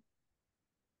Elijah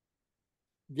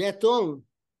get on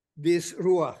this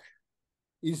ruach.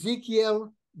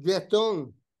 Ezekiel get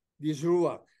on this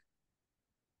ruach.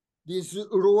 This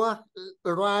ruach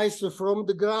rise from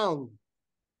the ground.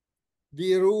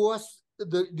 This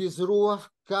ruach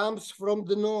comes from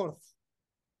the north.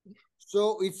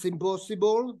 So it's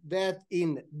impossible that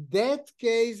in that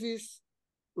cases,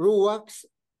 ruach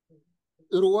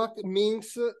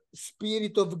means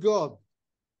spirit of God.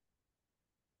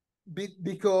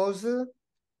 Because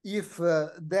if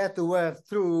that were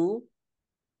true,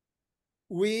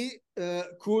 we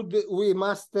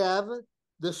must have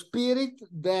the spirit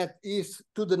that is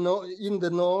in the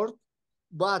north,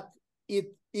 but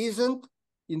it isn't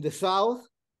in the south,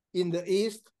 in the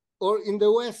east, or in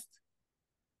the west.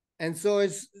 And so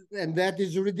that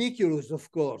is ridiculous, of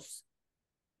course.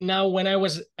 Now, when I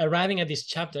was arriving at this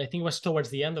chapter, I think it was towards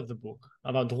the end of the book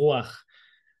about ruach,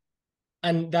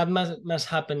 and that must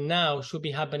happen now, should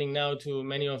be happening now to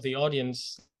many of the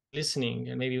audience listening,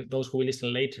 and maybe those who will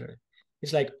listen later.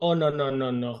 It's like, oh, no.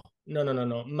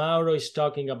 Mauro is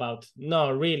talking about,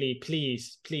 no, really,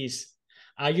 please.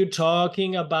 Are you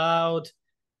talking about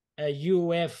a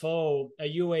UFO,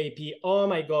 a UAP? Oh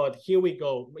my God, here we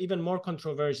go, even more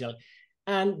controversial.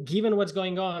 And given what's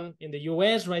going on in the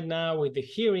US right now with the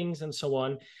hearings and so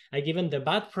on, and given the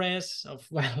bad press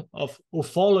of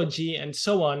ufology and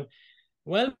so on,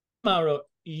 well, Mauro,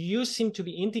 you seem to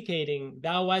be indicating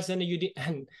that was an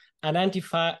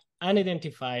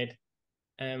unidentified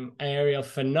aerial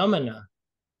phenomena.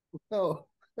 Oh,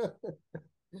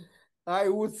 I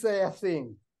would say a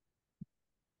thing.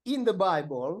 In the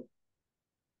Bible,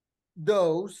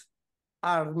 those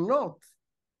are not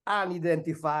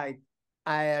unidentified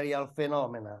aerial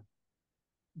phenomena,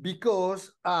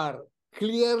 because are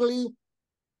clearly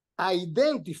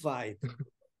identified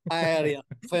aerial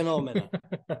phenomena.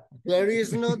 There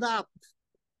is no doubt.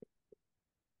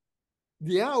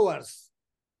 The hours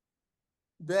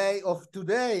of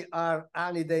today are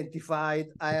unidentified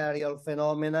aerial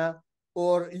phenomena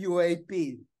or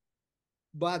UAP.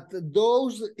 But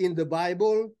those in the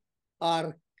Bible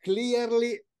are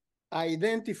clearly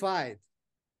identified,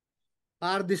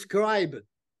 are described.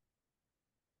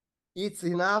 It's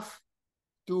enough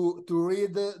to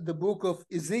read the book of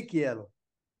Ezekiel,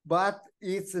 but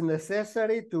it's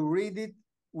necessary to read it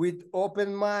with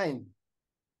open mind.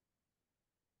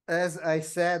 As I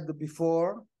said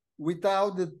before,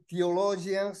 without the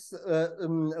theologians'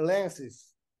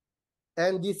 lenses.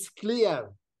 And it's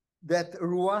clear that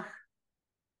ruach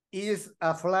is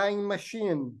a flying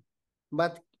machine,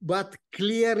 but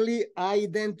clearly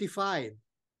identified,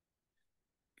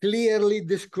 clearly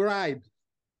described.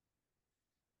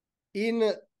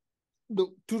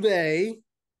 Today,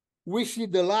 we see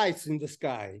the lights in the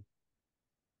sky.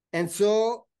 And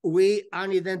so we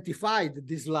unidentified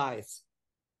these lights.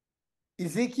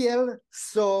 Ezekiel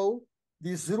saw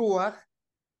this ruach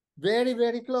very,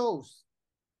 very close.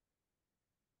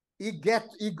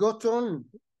 he got on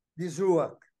this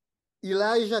ruach.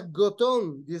 Elijah got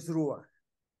on this ruach.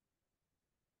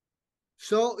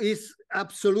 So it's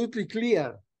absolutely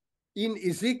clear. In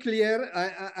Ezekiel,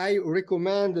 I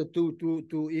recommend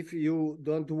to if you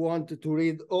don't want to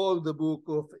read all the book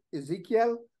of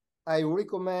Ezekiel, I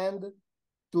recommend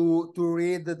to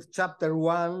read chapter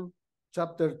 1,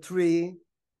 chapter 3,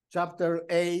 chapter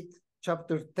 8,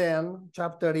 chapter 10,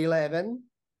 chapter 11,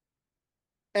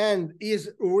 and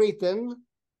is written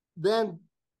then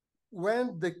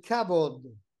when the kabod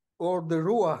or the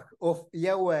ruach of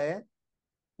Yahweh,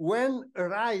 when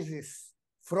rises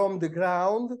from the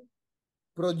ground,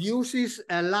 produces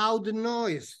a loud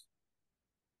noise.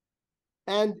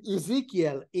 And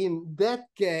Ezekiel, in that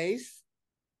case,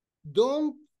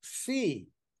 cannot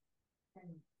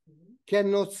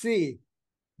see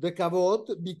the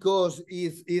kavod because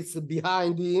it's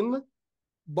behind him,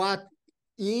 but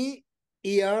he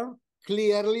hears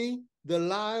clearly the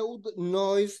loud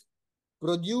noise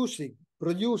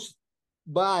produced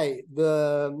by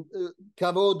the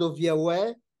kavod of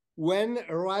Yahweh when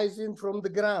rising from the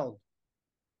ground.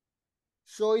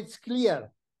 So it's clear,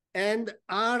 and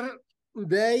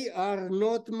they are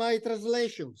not my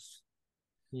translations.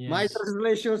 Yes. My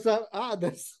translations are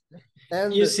others.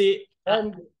 And you see,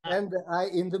 and I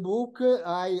in the book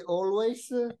I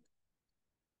always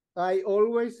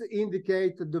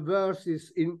indicate the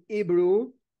verses in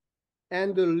Hebrew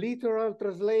and the literal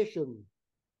translation,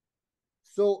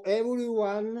 so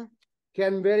everyone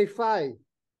can verify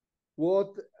what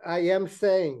I am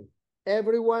saying.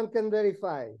 Everyone can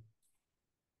verify.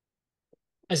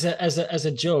 As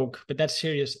a joke, but that's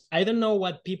serious. I don't know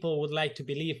what people would like to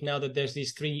believe now that there's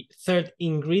this third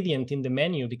ingredient in the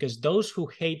menu, because those who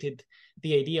hated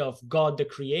the idea of God the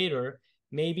creator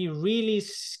may be really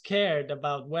scared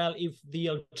about, well, if the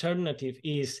alternative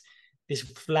is these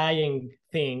flying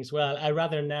things, well, I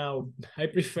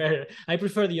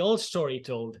prefer the old story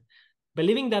told. But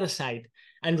leaving that aside,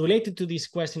 and related to this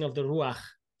question of the Ruach,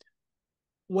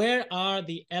 where are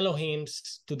the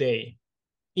Elohims today?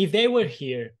 If they were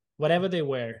here, whatever they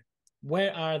were,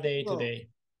 where are they today?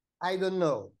 I don't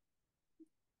know.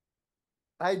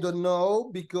 I don't know,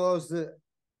 because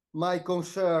my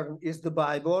concern is the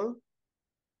Bible.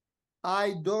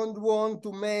 I don't want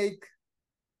to make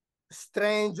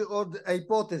strange or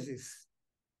hypotheses,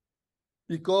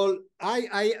 because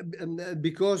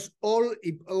because all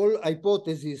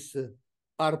hypotheses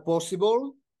are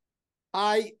possible.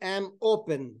 I am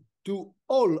open to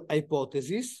all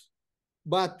hypotheses,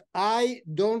 but I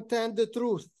don't tell the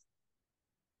truth.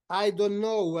 I don't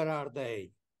know where are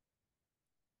they.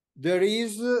 There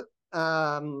is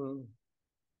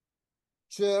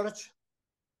church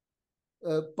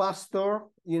pastor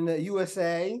in the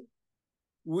USA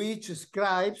which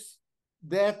describes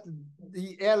that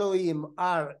the Elohim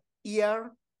are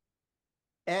here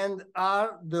and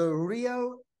are the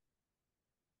real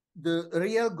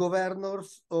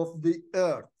governors of the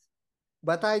earth.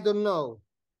 But I don't know.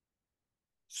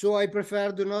 So I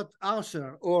prefer do not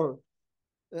answer, or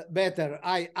better,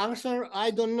 I answer,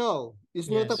 I don't know. It's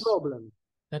not a problem.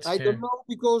 That's I fair. don't know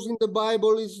because in the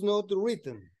Bible it's not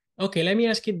written. Okay, let me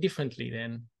ask it differently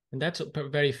then. And that's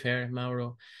very fair,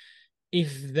 Mauro.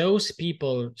 If those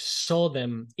people saw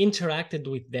them, interacted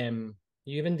with them,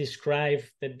 you even describe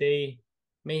that they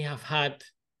may have had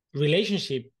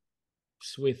relationships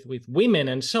with women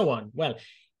and so on. Well,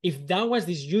 if that was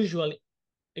this usual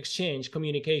exchange,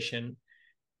 communication,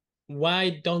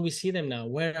 why don't we see them now?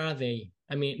 Where are they?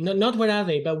 I mean, not where are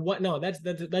they, but what? No,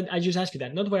 that I just asked you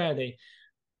that. Not where are they.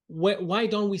 Why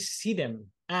don't we see them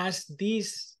as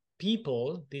these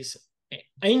people, these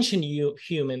ancient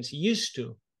humans used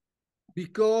to?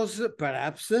 Because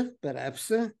perhaps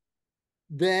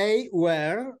they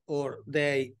were, or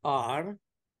they are,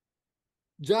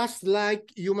 just like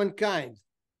humankind.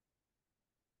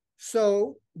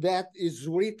 So that is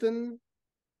written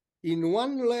in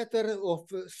one letter of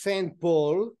St.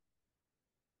 Paul,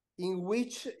 in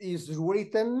which is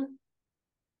written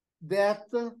that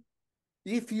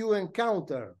if you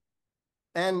encounter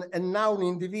an unknown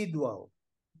individual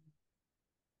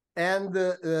and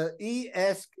he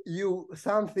asks you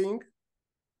something,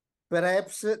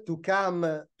 perhaps to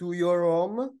come to your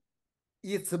home,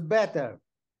 it's better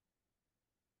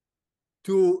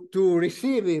to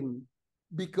receive him,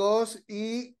 because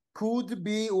he could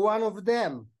be one of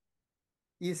them.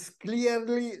 It's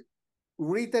clearly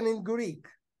written in Greek.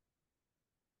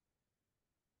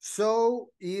 So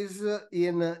is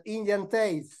in Indian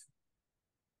texts,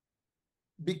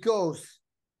 because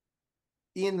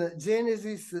in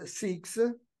Genesis 6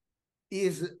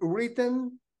 is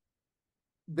written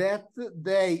that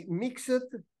they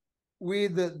mixed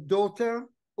with the daughter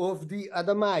of the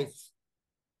Adamites.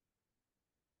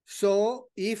 So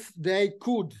if they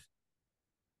could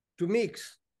to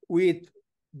mix with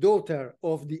daughter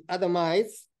of the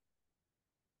Adamites,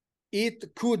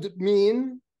 it could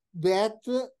mean that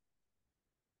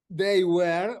they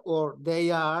were or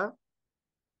they are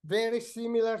very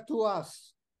similar to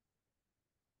us.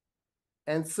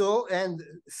 And so, and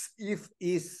if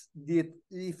is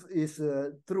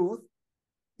truth,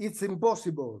 it's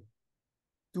impossible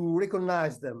to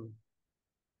recognize them.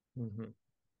 Mm-hmm.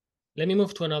 Let me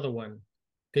move to another one,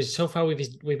 because so far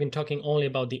we've been talking only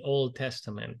about the Old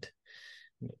Testament.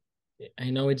 I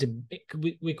know it's a big,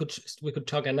 we could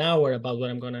talk an hour about what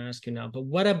I'm going to ask you now, but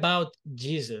what about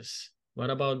Jesus? What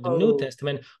about the New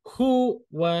Testament? Who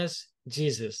was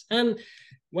Jesus? And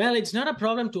well, it's not a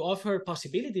problem to offer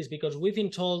possibilities, because we've been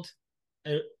told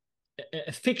a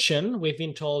fiction, we've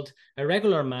been told a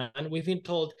regular man, we've been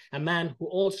told a man who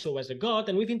also was a god,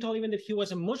 and we've been told even that he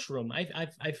was a mushroom.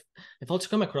 I've also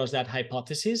come across that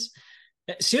hypothesis,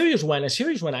 a serious one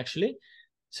actually.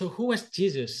 So who was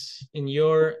Jesus in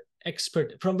your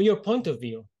from your point of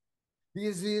view?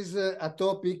 This is a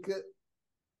topic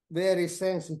very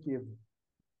sensitive,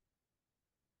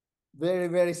 very,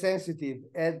 very sensitive,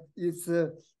 and it's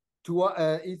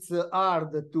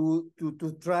hard to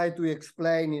try to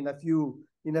explain in a few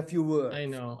words. I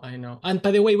know. And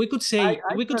by the way, we could say,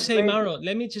 Mauro,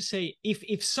 let me just say,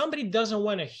 if somebody doesn't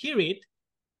want to hear it,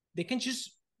 they can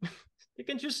just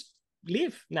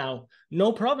leave now.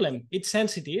 No problem. It's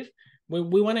sensitive.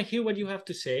 We want to hear what you have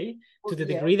to say, to the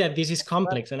degree that this is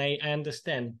complex, and I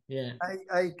understand. Yeah.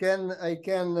 I can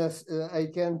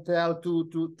tell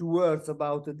two words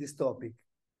about this topic.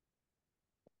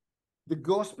 The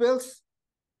Gospels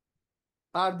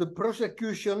are the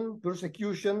prosecution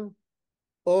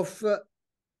of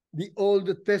the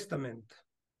Old Testament.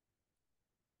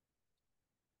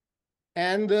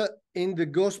 And in the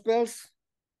Gospels,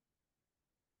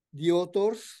 the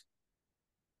authors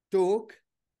talk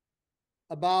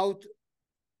about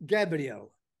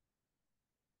Gabriel.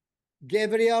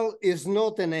 Gabriel is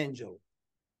not an angel.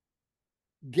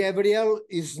 Gabriel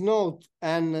is not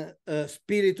a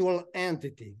spiritual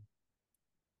entity.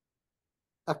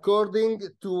 According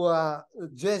to a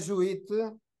Jesuit,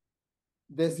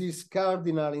 this is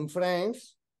cardinal in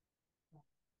France,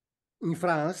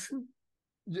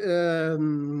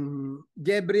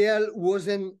 Gabriel was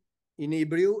in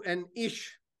Hebrew an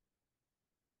ish,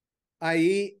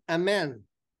 i.e. a man.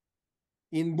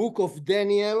 In book of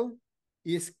Daniel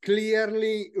is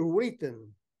clearly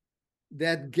written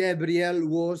that Gabriel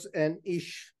was an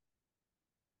ish.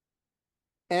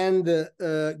 And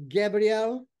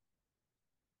Gabriel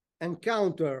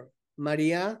encounter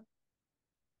Maria,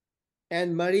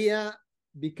 and Maria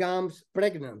becomes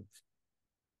pregnant.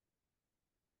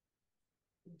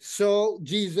 So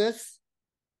Jesus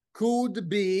could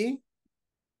be,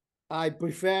 I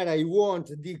want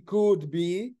the could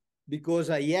be, because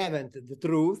I haven't the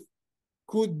truth,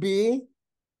 could be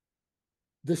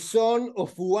the son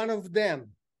of one of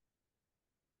them,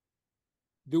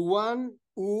 the one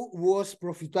who was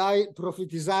prophesied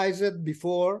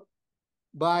before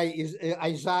by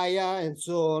Isaiah and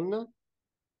so on,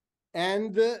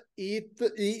 and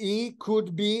he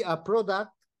could be a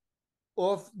product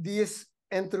of this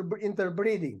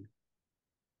interbreeding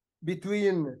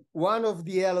between one of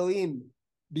the Elohim,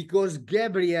 because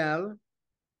Gabriel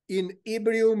in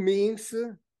Hebrew means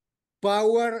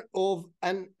power of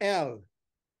an El.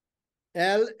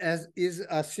 El is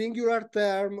a singular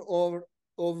term of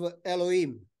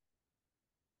Elohim.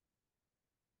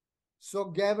 So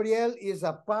Gabriel is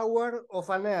a power of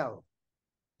an El.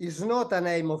 It's not a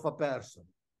name of a person.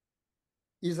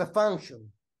 It's a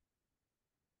function.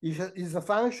 It's a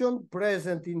function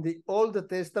present in the Old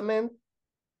Testament,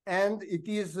 and it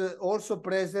is also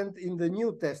present in the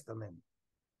New Testament.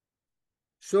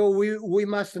 So we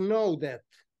must know that.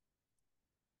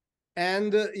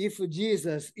 And if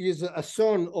Jesus is a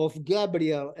son of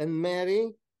Gabriel and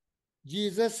Mary,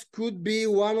 Jesus could be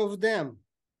one of them.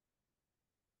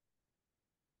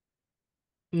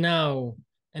 Now,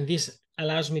 and this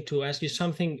allows me to ask you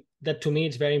something that to me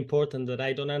is very important, that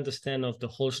I don't understand of the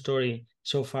whole story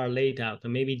so far laid out,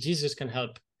 and maybe Jesus can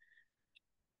help.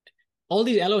 All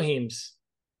these Elohims,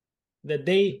 that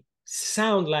they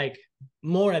sound like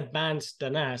more advanced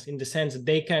than us, in the sense that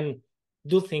they can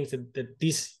do things that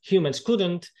these humans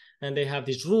couldn't, and they have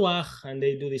this ruach, and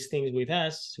they do these things with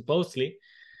us, supposedly.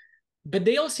 But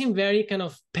they all seem very kind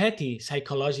of petty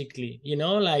psychologically, you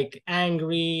know, like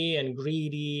angry and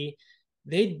greedy.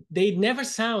 they never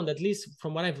sound, at least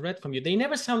from what I've read from you, they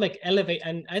never sound like elevated,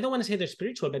 and I don't want to say they're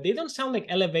spiritual, but they don't sound like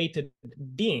elevated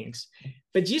beings.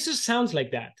 But Jesus sounds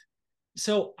like that.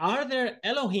 So are there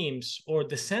Elohims or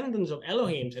descendants of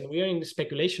Elohims, and we are in the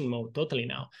speculation mode totally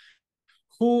now,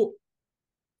 who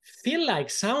feel like,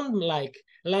 sound like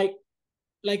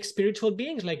spiritual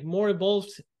beings, like more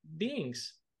evolved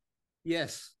beings?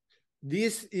 Yes,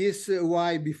 this is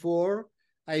why before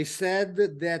I said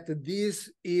that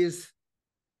this is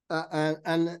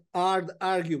an hard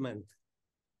argument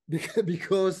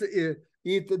because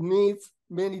it needs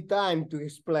many time to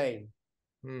explain.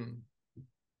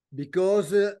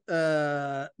 Because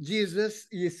Jesus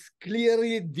is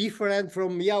clearly different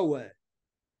from Yahweh.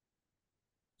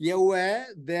 Yahweh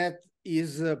that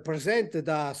is presented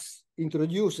us,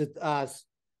 introduced us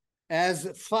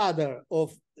as father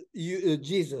of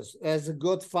Jesus, as a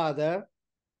Godfather,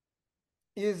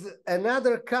 is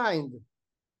another kind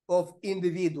of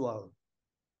individual.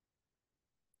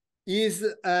 Is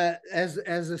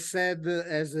as said,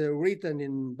 as written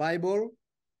in Bible,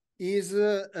 is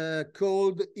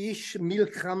called Ish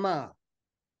Milchama,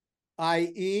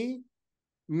 i.e.,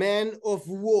 man of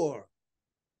war.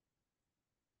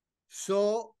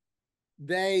 So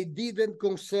they didn't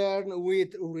concern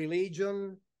with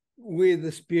religion,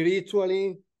 with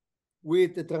spirituality,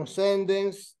 with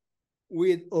transcendence,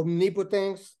 with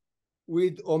omnipotence,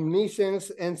 with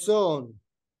omniscience, and so on.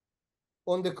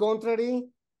 On the contrary,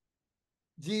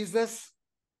 Jesus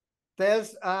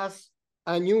tells us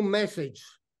a new message.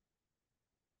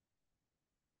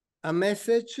 A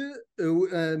message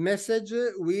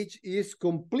which is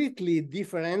completely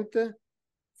different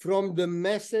from the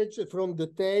message, from the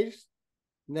tales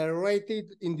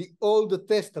narrated in the Old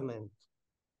Testament.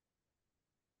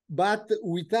 But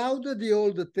without the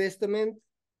Old Testament,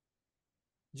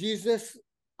 Jesus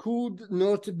could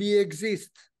not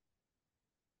exist.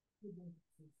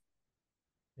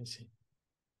 I see.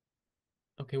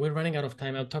 Okay, we're running out of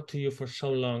time. I'll talk to you for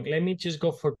so long. Let me just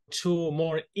go for two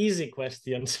more easy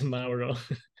questions, Mauro.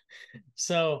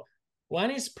 So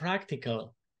one is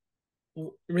practical.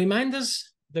 Remind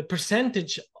us the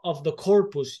percentage of the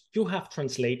corpus you have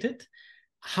translated.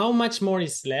 How much more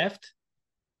is left?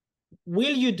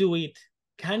 Will you do it?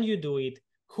 Can you do it?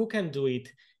 Who can do it?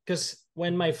 Because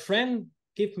when my friend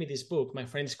gave me this book, my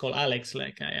friend is called Alex,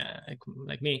 like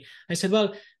me, I said,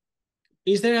 well,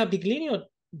 is there a Biglino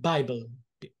Bible?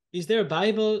 Is there a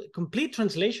Bible, complete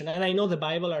translation? And I know the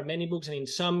Bible are many books, and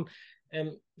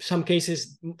in some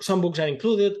cases, some books are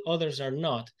included, others are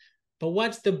not. But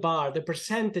what's the bar, the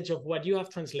percentage of what you have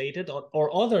translated,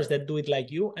 or others that do it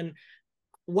like you? And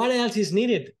what else is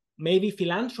needed? Maybe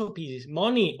philanthropy,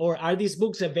 money, or are these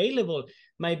books available?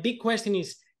 My big question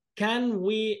is, can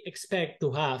we expect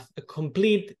to have a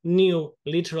complete new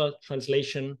literal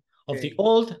translation of the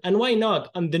Old, and why not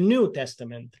on the New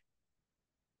Testament?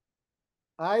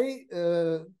 I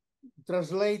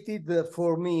translated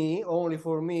only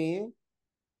for me,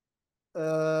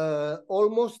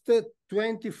 almost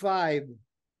 25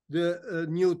 the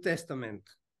New Testament.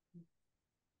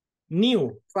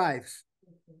 New?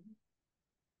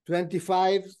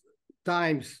 25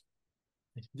 times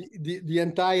the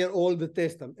entire Old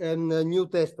Testament and New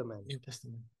Testament. New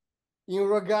Testament. In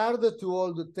regard to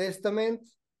Old Testament,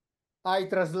 I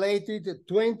translated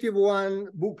 21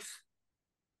 books.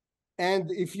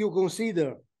 And if you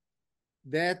consider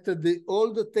that the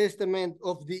Old Testament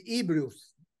of the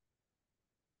Hebrews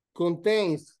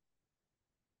contains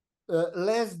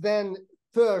less than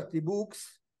 30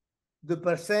 books, the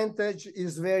percentage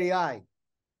is very high.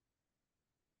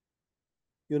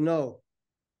 You know.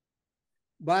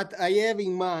 But I have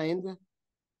in mind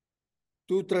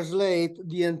to translate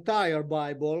the entire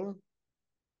Bible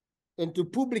and to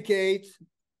publish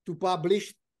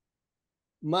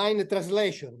my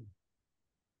translation.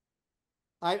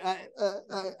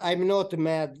 I'm not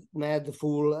mad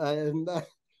fool.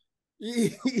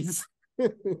 It's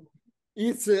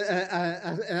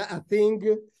a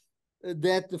thing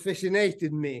that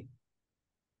fascinated me.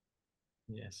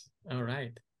 Yes. All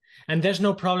right. And there's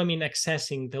no problem in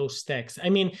accessing those texts. I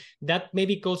mean, that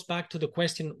maybe goes back to the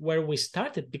question where we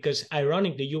started, because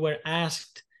ironically, you were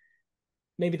asked,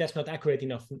 maybe that's not accurate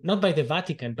enough, not by the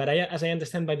Vatican, but as I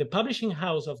understand, by the publishing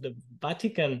house of the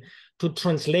Vatican, to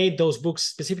translate those books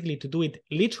specifically, to do it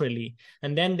literally.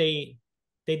 And then they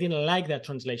didn't like that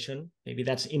translation. Maybe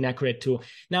that's inaccurate too.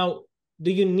 Now, do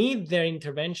you need their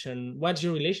intervention? What's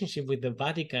your relationship with the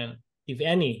Vatican, if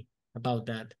any, about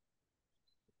that?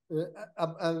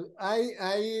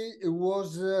 I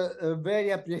was very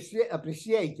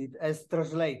appreciated as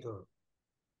translator.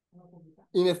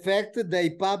 In effect,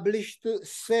 they published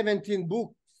 17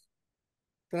 books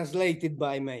translated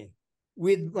by me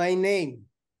with my name.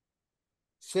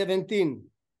 17.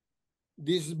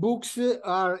 These books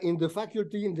are in the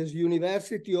faculty in the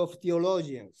University of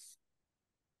Theologians,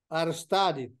 are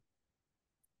studied.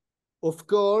 Of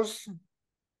course,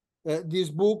 these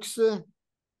books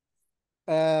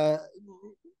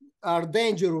are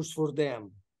dangerous for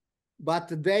them,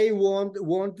 but they want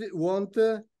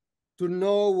to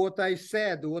know what I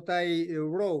said, what I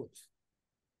wrote.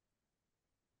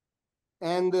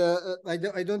 And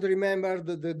I don't remember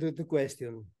the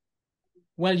question.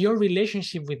 Well, your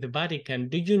relationship with the Vatican,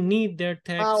 do you need their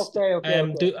text?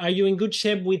 Okay. Are you in good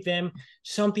shape with them?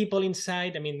 Some people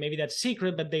inside, I mean, maybe that's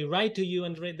secret, but they write to you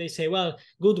and they say, well,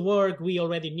 good work, we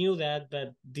already knew that,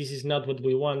 but this is not what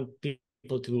we want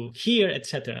people to hear,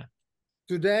 etc.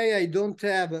 Today, I don't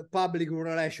have a public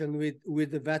relation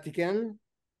with the Vatican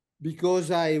because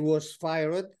I was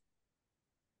fired.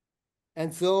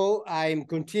 And so I'm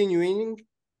continuing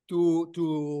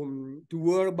to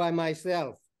work by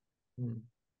myself.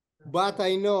 But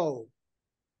I know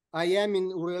I am in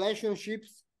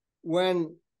relationships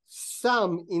when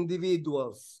some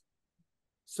individuals,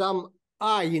 some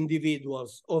high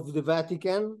individuals of the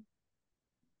Vatican,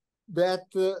 that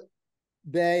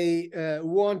they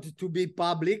want to be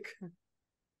public,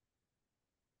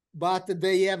 but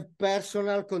they have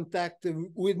personal contact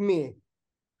with me.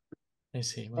 I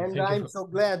see. Well, and I'm so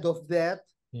glad of that.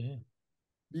 Yeah.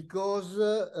 Because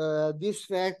this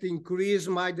fact increased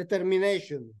my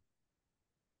determination.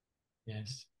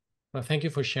 Yes. Well, thank you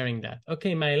for sharing that.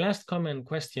 Okay, my last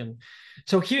question.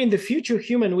 So here in The Future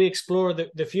Human, we explore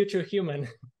the future human.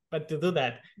 But to do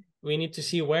that, we need to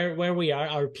see where we are,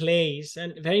 our place.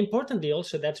 And very importantly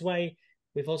also, that's why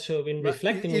we've also been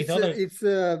reflecting with other... It's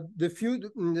the future.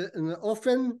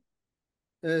 Often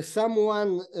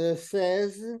someone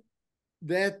says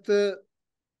that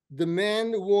the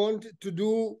man want to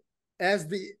do as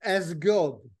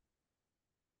God.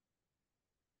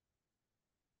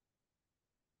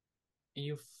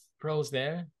 You froze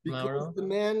there, because Mauro. The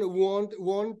man want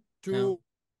to. No.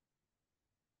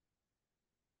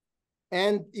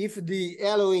 And if the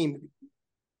Elohim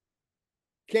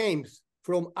came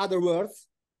from other worlds,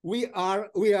 we are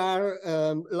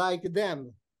like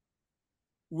them.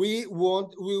 We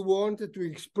want to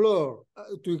explore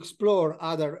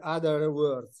other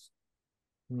worlds.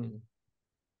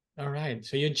 All right,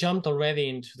 so you jumped already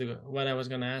into what I was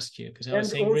going to ask you, because I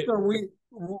was saying also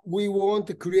we want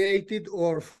to create it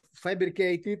or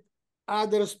fabricate it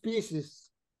other species.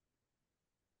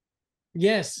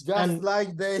 Yes, just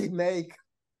like they make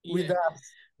with us.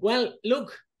 Well,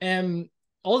 look,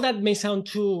 all that may sound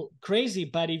too crazy,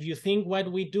 but if you think what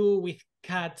we do with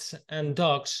cats and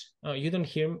dogs, you don't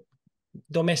hear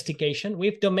domestication.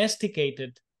 We've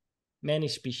domesticated many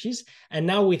species, and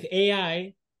now with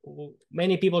AI,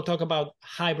 many people talk about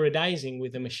hybridizing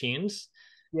with the machines.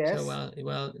 Yes. So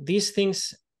well, these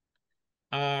things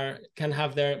can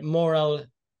have their moral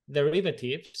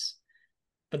derivatives,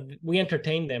 but we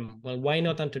entertain them. Well, why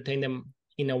not entertain them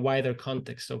in a wider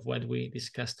context of what we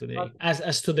discussed today,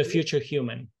 as to the future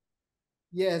human?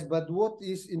 Yes, but what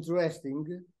is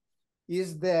interesting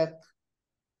is that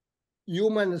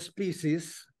human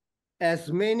species has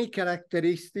many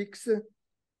characteristics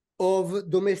of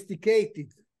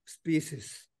domesticated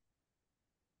species.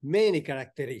 Many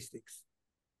characteristics.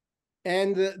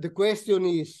 And the question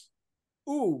is,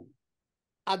 who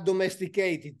had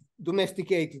domesticated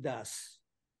us?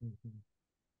 Mm-hmm.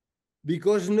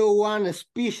 Because no one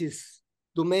species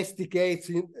domesticates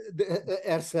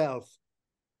herself.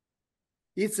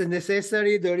 It's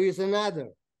necessary there is another.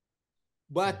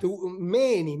 But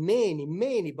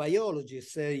many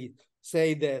biologists say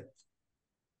that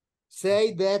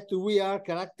we are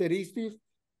characteristic,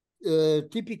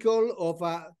 typical of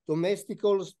a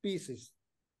domestical species.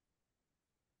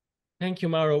 Thank you,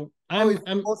 Mauro.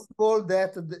 It's possible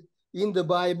that in the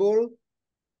Bible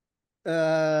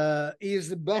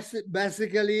is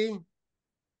basically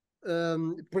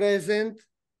present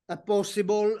a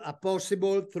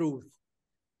possible truth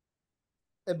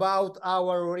about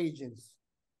our origins.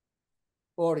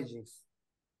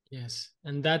 Yes,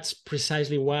 and that's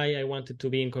precisely why I wanted to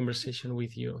be in conversation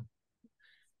with you.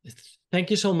 Thank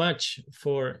you so much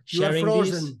for sharing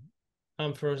this.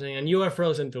 I'm frozen, and you are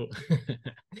frozen too.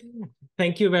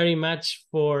 Thank you very much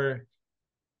for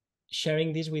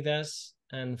sharing this with us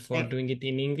and for doing it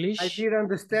in English. I didn't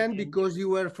understand because you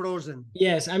were frozen.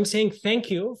 Yes, I'm saying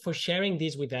thank you for sharing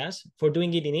this with us, for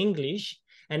doing it in English.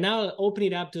 And now I'll open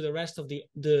it up to the rest of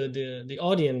the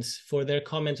audience for their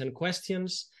comments and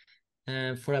questions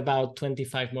for about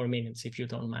 25 more minutes, if you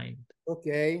don't mind.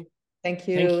 Okay. Thank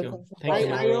you. Thank you. Thank you,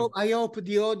 Mauro. I hope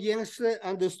the audience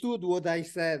understood what I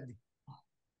said.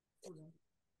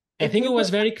 I think it was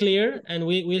very clear, and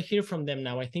we'll hear from them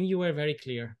now. I think you were very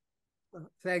clear.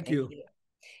 Thank you.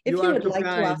 If you are would too like to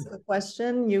kind. ask a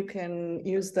question, you can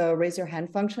use the raise your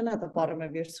hand function at the bottom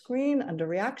of your screen under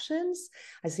reactions.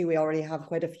 I see we already have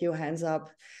quite a few hands up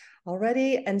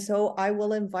already. And so I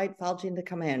will invite Valjean to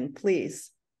come in.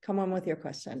 Please come on with your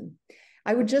question.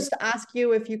 I would just ask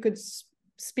you if you could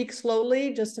speak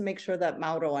slowly just to make sure that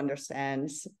Mauro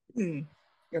understands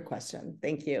your question.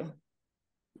 Thank you.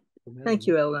 Thank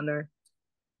you, Eleanor.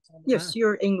 Yes,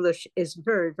 your English is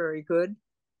very, very good,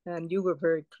 and you were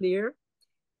very clear.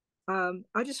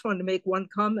 I just wanted to make one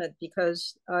comment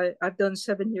because I've done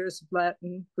 7 years of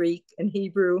Latin, Greek, and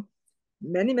Hebrew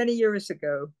many, many years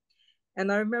ago.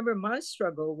 And I remember my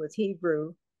struggle with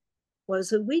Hebrew was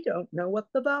that we don't know what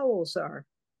the vowels are.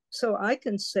 So I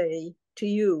can say to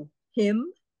you,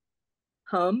 him,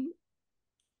 hum,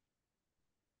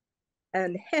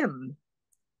 and hem,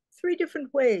 3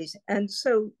 different ways. And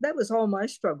so that was all my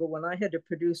struggle when I had to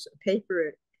produce a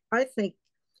paper. I think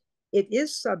it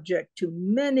is subject to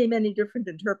many, many different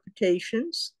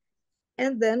interpretations.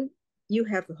 And then you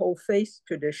have the whole faith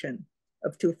tradition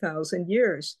of 2,000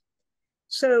 years.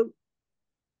 So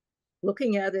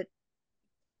looking at it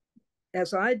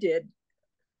as I did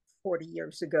 40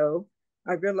 years ago,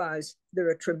 I realized there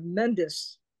are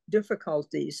tremendous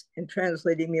difficulties in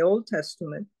translating the Old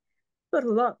Testament, but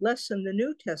a lot less in the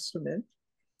New Testament.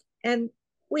 And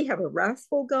we have a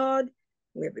wrathful God,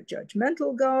 we have a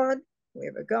judgmental God, we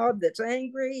have a God that's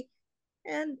angry.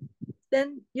 And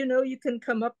then, you know, you can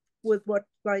come up with what,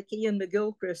 like Ian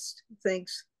McGilchrist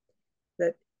thinks,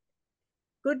 that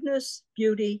goodness,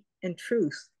 beauty, and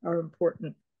truth are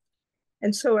important.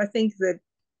 And so I think that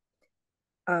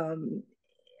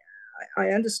I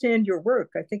understand your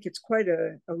work. I think it's quite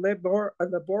a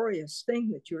laborious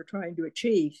thing that you're trying to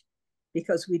achieve,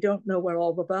 because we don't know what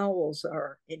all the vowels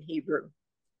are in Hebrew.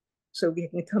 So we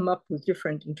can come up with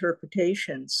different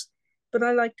interpretations. But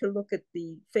I like to look at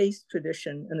the faith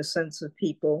tradition and a sense of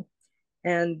people,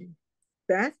 and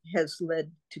that has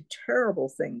led to terrible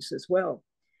things as well.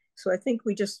 So I think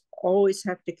we just always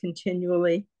have to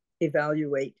continually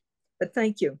evaluate. But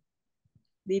thank you.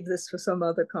 Leave this for some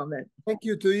other comment. Thank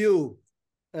you to you.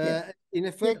 In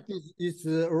effect, it's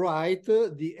right.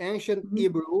 The ancient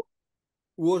Hebrew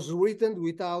was written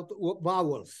without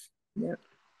vowels. Yeah.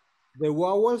 The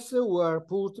vowels were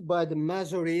put by the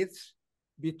Masoretes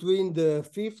between the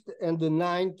 5th and the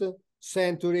 9th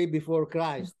century before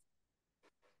Christ.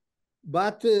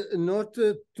 But not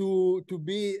to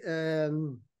be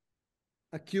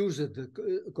accused,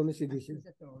 come si dice?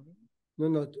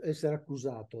 No, essere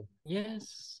accusato.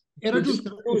 Yes. Era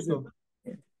giusto.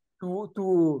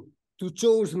 To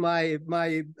choose my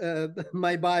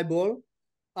Bible,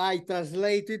 I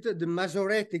translated the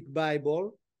Masoretic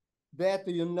Bible, that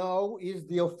you know is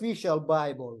the official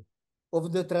Bible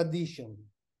of the tradition.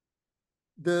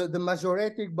 The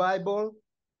Masoretic Bible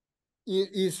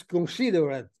is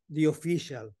considered the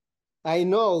official. I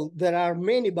know there are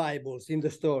many Bibles in the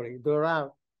story. There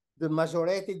are the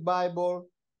Masoretic Bible,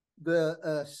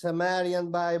 the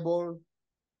Sumerian Bible,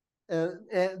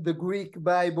 the Greek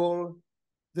Bible,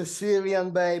 the Syrian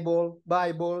Bible,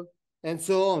 and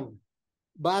so on.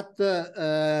 But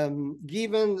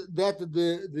given that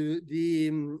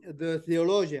the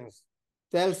theologians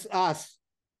tells us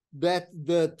that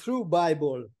the true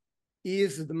Bible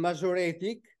is the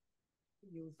Masoretic,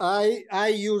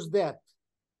 I use that.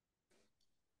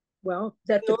 Well,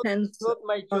 that depends not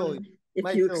my choice. on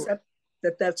if you accept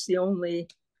that that's the only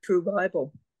true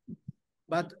Bible.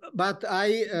 But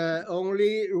I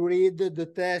only read the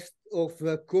text of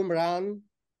Qumran.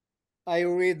 I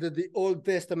read the Old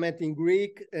Testament in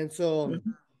Greek and so on,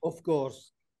 of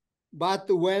course. But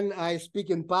when I speak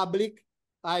in public,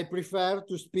 I prefer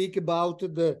to speak about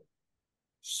the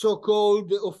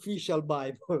so-called official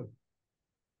Bible.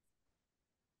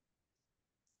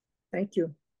 Thank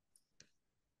you.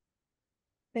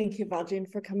 Thank you, Valjean,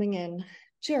 for coming in.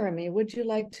 Jeremy, would you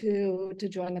like to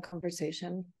join the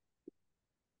conversation?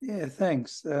 Yeah,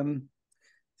 thanks.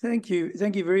 Thank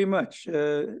you very much.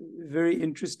 Very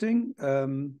interesting.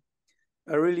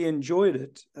 I really enjoyed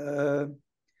it.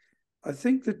 I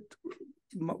think that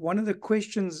one of the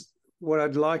questions, what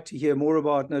I'd like to hear more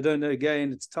about, and I don't know,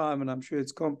 again, it's time and I'm sure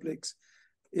it's complex,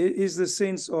 is the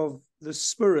sense of the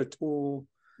spirit, or,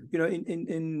 you know,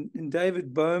 in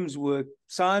David Bohm's work,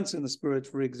 Science and the Spirit,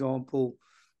 for example,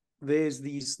 there's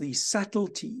these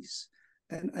subtleties.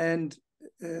 And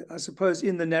I suppose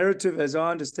in the narrative, as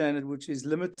I understand it, which is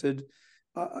limited,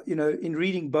 you know, in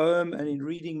reading Bohm and in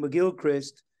reading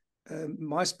McGilchrist,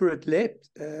 my spirit leapt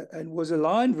and was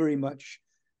aligned very much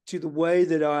to the way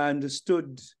that I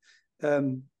understood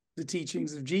the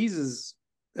teachings of Jesus.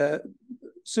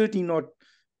 Certainly not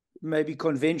maybe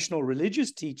conventional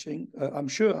religious teaching, I'm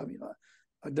sure. I mean,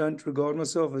 I don't regard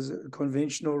myself as a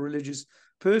conventional religious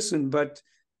person, but,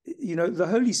 you know, the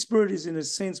Holy Spirit is in a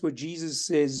sense what Jesus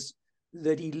says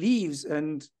that he leaves.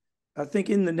 And I think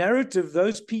in the narrative,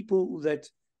 those people that,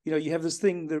 you know, you have this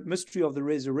thing, the mystery of the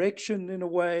resurrection in a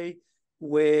way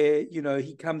where, you know,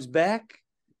 he comes back.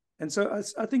 And so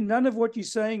I think none of what you're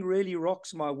saying really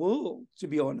rocks my world, to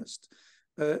be honest.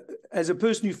 As a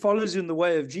person who follows in the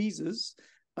way of Jesus,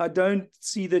 I don't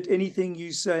see that anything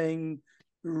you're saying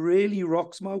really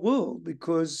rocks my world,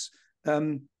 because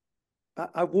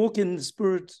I walk in the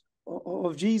spirit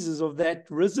of Jesus, of that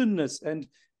risenness. And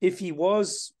if he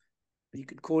was, you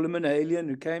could call him an alien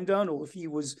who came down, or if he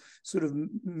was sort of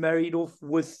married off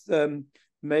with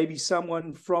maybe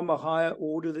someone from a higher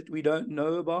order that we don't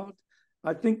know about,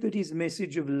 I think that his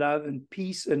message of love and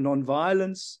peace and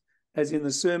nonviolence, as in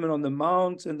the Sermon on the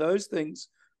Mount and those things,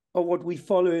 are what we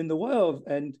follow in the way of.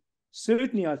 And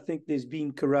certainly I think there's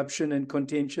been corruption and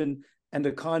contention and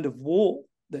a kind of war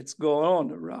that's gone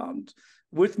on around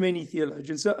with many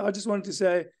theologians. So I just wanted to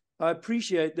say I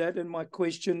appreciate that. And my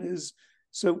question is,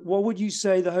 so what would you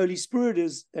say the Holy Spirit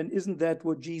is? And isn't that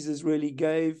what Jesus really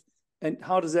gave? And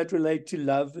how does that relate to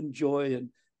love and joy and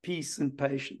peace and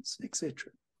patience,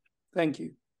 etc.? Thank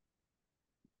you.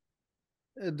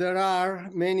 There are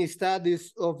many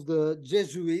studies of the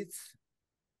Jesuits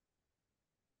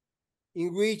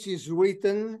in which is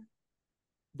written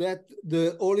that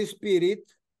the Holy Spirit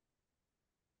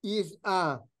is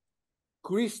a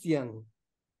Christian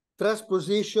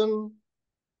transposition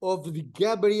of the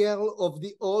Gabriel of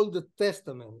the Old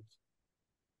Testament.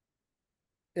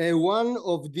 One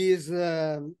of these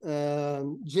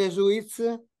Jesuits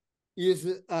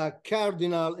is a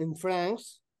cardinal in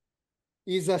France,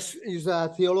 is a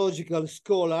theological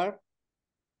scholar,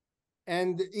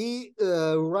 and he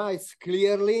writes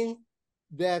clearly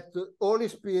that the Holy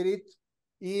Spirit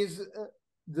is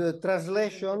the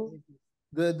translation,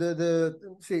 the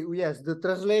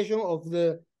translation of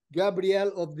the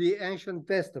Gabriel of the Ancient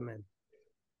Testament.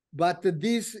 But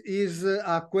this is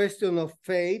a question of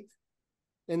faith,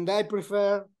 and I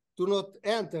prefer to not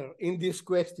enter in this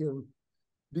question,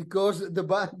 because the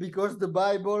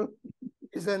Bible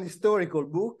is an historical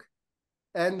book,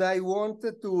 and I want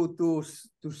to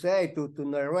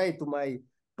narrate to my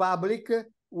public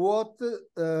what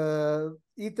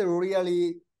it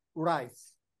really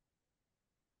writes.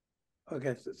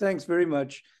 Okay, thanks very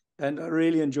much, and I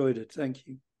really enjoyed it. Thank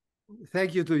you.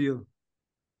 Thank you to you.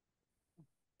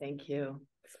 Thank you.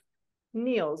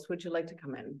 Niels, would you like to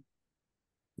come in?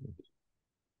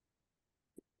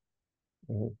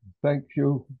 Thank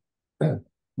you.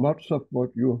 Much of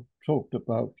what you talked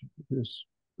about has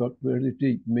got very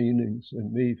deep meanings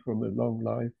in me from a long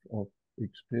life of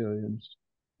experience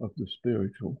of the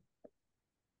spiritual.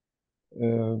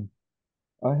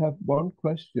 I have one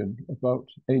question about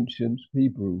ancient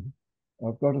Hebrew.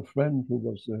 I've got a friend who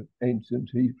was an ancient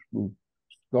Hebrew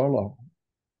scholar,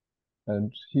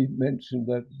 and he mentioned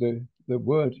that the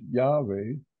word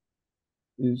Yahweh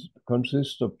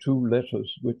consists of two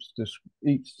letters which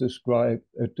each describe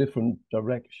a different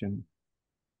direction.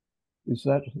 Is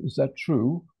that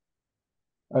true?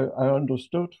 I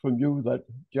understood from you that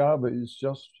Yahweh is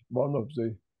just one of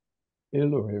the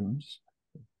Elohims,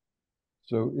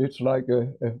 so it's like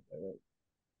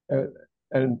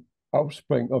an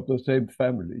offspring of the same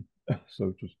family,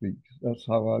 so to speak. That's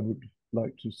how I would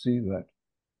like to see that.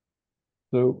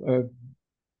 So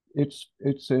it's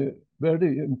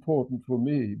very important for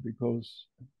me, because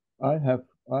I have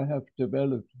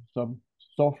developed some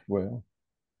software,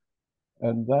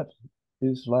 and that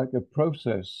is like a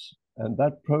process, and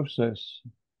that process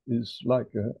is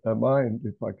like a mind,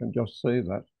 if I can just say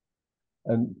that.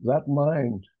 And that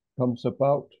mind comes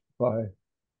about by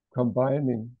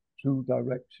combining two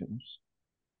directions,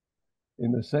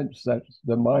 in the sense that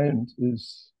the mind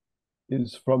is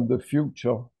from the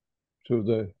future to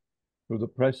the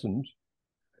present,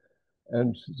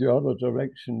 and the other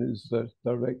direction is the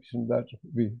direction that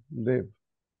we live.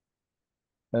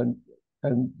 And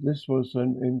this was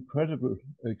an incredible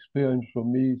experience for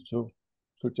me to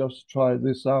just try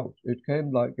this out. It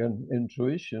came like an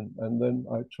intuition, and then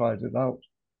I tried it out,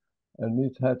 and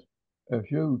it had a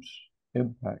huge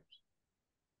impact.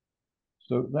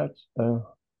 So that's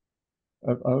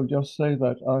I'll just say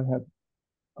that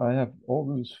I have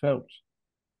always felt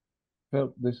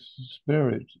this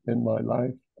spirit in my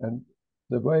life, and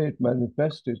the way it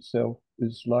manifests itself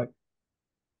is like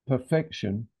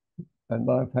perfection, and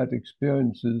I've had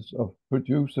experiences of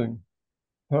producing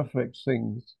perfect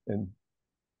things in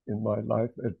my life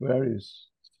at various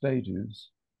stages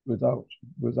without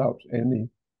any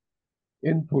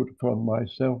input from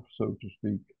myself, so to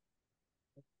speak.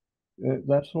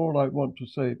 That's all I want to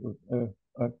say.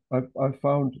 I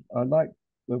found I like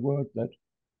the word that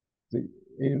the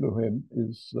Elohim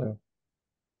is.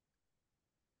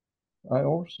 I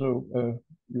also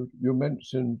you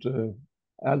mentioned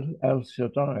Al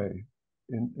Shaddai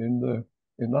in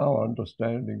our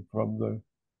understanding from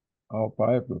our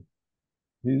Bible.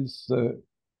 He's the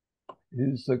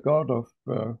God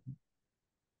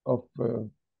of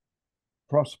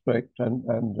prospect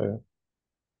and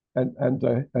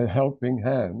a helping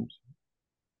hand,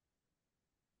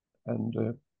 and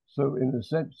so in a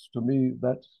sense, to me,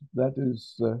 that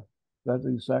is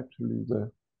actually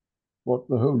what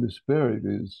the Holy Spirit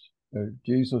is.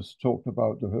 Jesus talked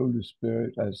about the Holy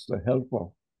Spirit as the helper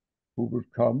who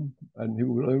would come, and he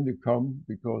will only come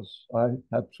because I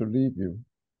have to leave you.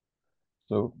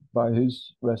 So by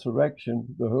his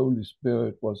resurrection, the Holy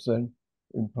Spirit was then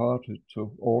imparted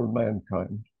to all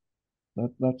mankind.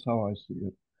 That's how I see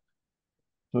it.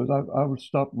 So I will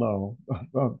stop now.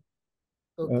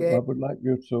 Okay. I would like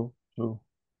you to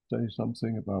say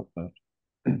something about that.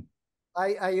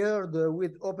 I heard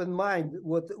with open mind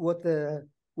what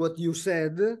you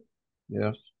said.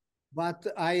 Yes. But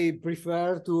I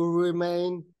prefer to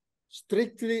remain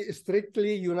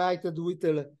strictly united with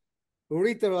the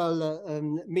literal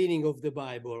meaning of the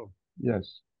Bible.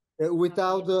 Yes.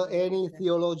 Without any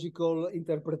theological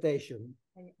interpretation.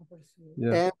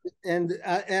 Yes. And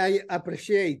I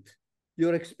appreciate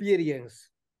your experience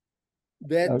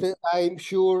that I'm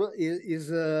sure is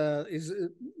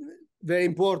very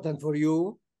important for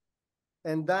you,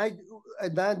 and I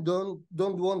don't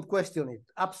want to question it.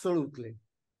 Absolutely.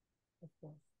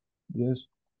 Yes,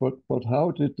 but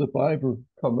how did the Bible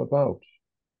come about?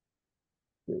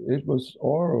 It was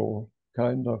oral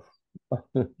kind of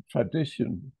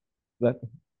tradition that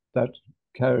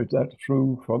carried that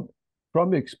through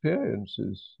from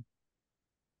experiences.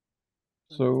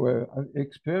 So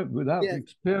without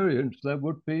experience, there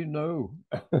would be no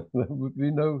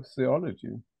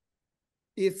theology.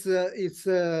 All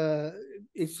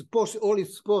it's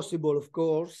possible, of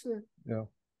course. Yeah.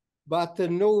 But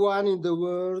no one in the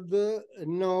world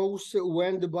knows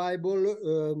when the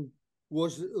Bible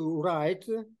was right.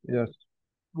 Yes.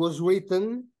 Was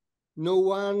written. No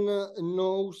one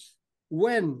knows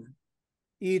when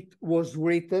it was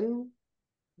written.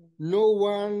 No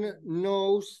one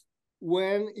knows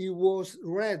when it was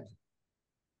read,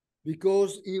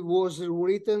 because it was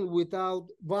written without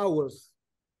vowels.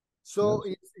 So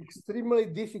yes, it's extremely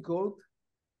difficult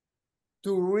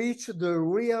to reach the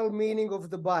real meaning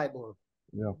of the Bible.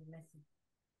 Yeah.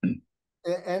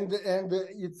 And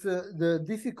it's the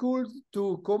difficult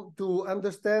to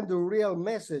understand the real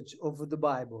message of the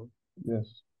Bible.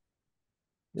 Yes.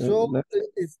 So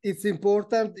it's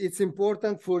important. It's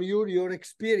important for you, your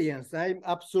experience. I'm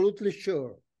absolutely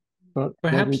sure. But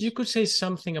perhaps you could say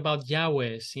something about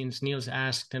Yahweh, since Niels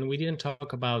asked, and we didn't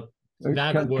talk about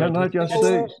that word. Can I just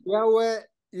say Yahweh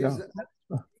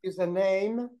is a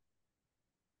name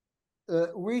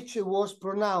which was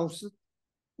pronounced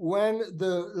when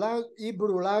the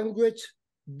Hebrew language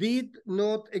did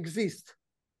not exist.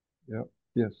 Yeah.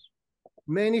 Yes.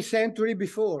 Many centuries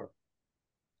before.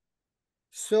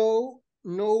 So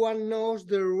no one knows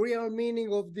the real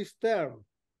meaning of this term.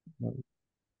 No.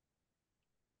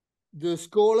 The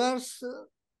scholars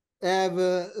have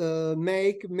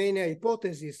make many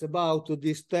hypotheses about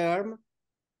this term,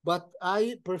 but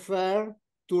I prefer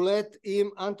to let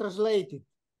him untranslate it,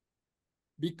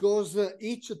 because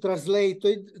each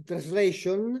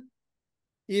translation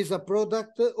is a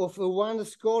product of one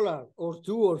scholar, or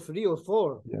two, or three, or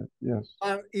four. Yeah. Yes.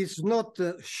 It's not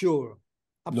sure,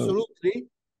 absolutely,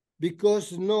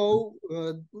 no.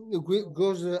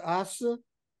 Because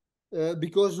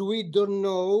because we don't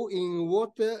know in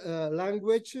what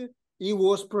language he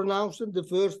was pronounced the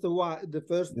first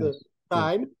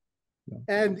time, yeah.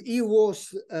 And it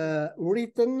was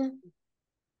written,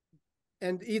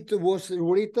 and it was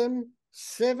written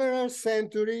several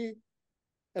centuries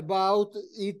about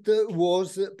it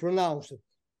was pronounced,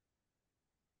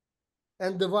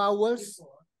 and the vowels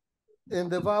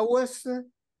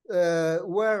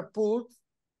were put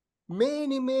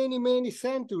many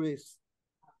centuries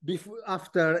before,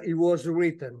 after it was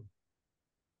written.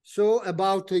 So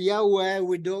about Yahweh,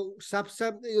 we don't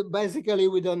basically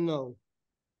we don't know.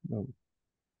 No.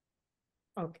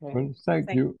 Okay. Well,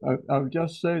 thank you. I'll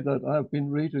just say that I've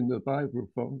been reading the Bible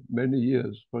for many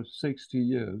years, for 60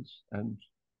 years, and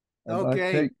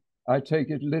Okay. I take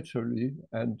it literally,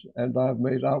 and I've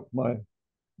made out my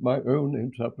own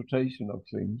interpretation of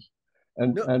things,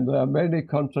 and there are many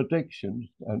contradictions,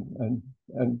 and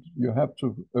you have to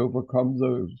overcome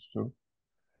those. So,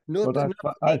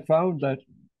 I found that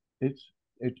the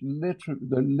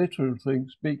literal thing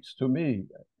speaks to me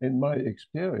in my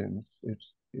experience.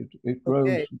 It grows.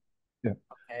 Okay. Yeah.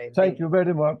 Okay, thank you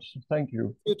very much. Thank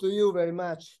you. Thank you to you very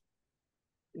much.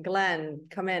 Glenn,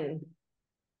 come in.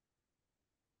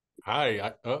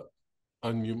 Hi,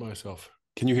 unmute myself.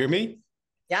 Can you hear me?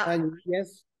 Yeah.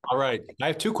 Yes. All right. I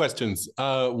have two questions.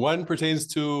 One pertains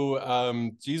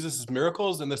to Jesus'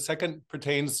 miracles, and the second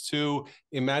pertains to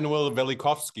Emanuel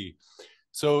Velikovsky.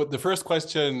 So the first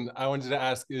question I wanted to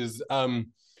ask is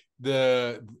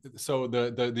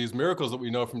these miracles that we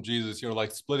know from Jesus,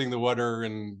 like splitting the water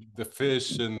and the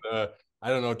fish and I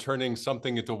don't know, turning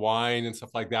something into wine and stuff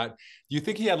like that. Do you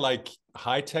think he had like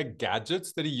high-tech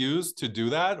gadgets that he used to do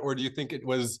that, or do you think it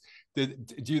was? Do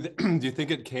you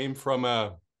think it came from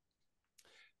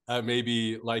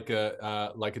maybe like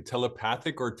a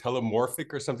telepathic or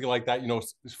telemorphic or something like that?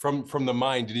 From the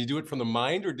mind. Did he do it from the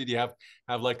mind, or did he have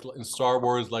like in Star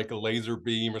Wars like a laser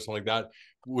beam or something like that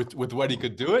with what he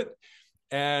could do it?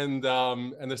 And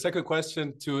the second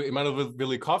question to Emanuel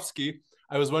Velikovsky,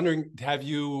 I was wondering, have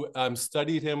you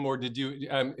studied him, or did you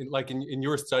like in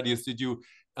your studies did you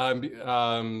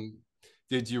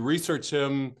research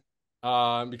him?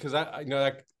 Because I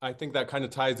think that kind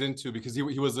of ties into, because he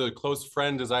was a close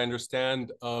friend, as I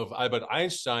understand, of Albert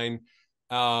Einstein,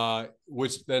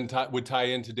 which then would tie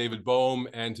into David Bohm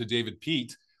and to David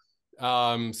Pete.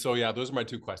 So yeah, those are my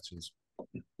two questions.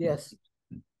 Yes,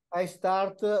 I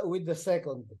start with the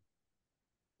second.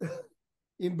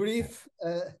 In brief,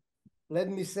 let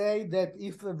me say that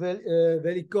if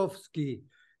Velikovsky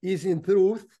is in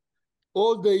truth,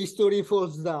 all the history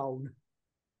falls down.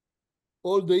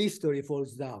 All the history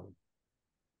falls down.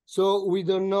 So we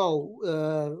don't know.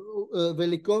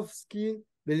 Velikovsky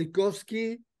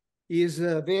is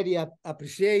very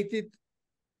appreciated,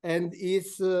 and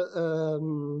is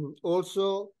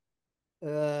also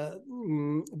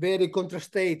very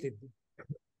contrasted.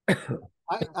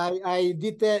 I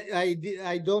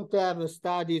don't have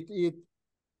studied it,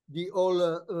 the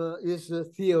all his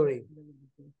theory,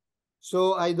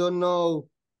 so I don't know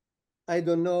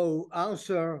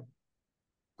answer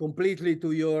completely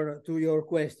to your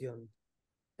question.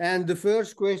 And the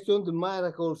first question, the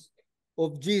miracles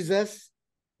of Jesus,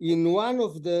 in one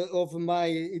of my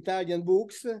Italian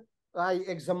books, I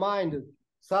examined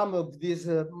some of these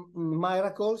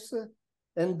miracles,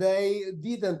 and they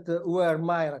didn't were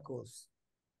miracles.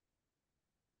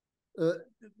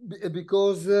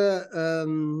 Because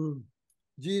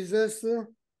Jesus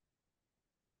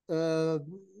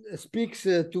speaks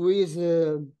to his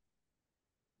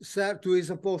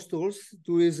apostles,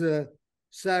 to his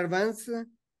servants,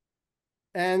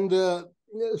 and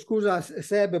scusa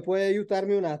Seb, puoi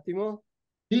aiutarmi un attimo?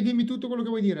 Sì, dimmi tutto quello che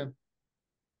vuoi dire.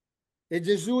 E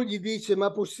Gesù gli dice: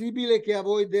 ma possibile che a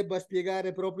voi debba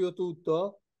spiegare proprio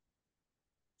tutto?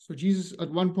 So Jesus at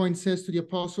one point says to the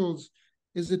apostles,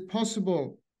 is it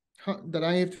possible that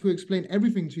I have to explain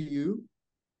everything to you?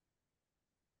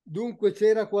 Dunque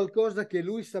c'era qualcosa che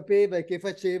lui sapeva e che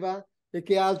faceva e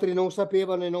che altri non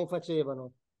sapevano e non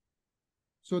facevano.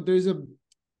 So there's a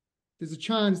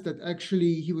chance that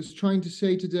actually he was trying to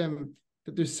say to them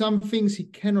that there's some things he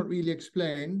cannot really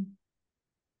explain,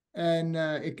 and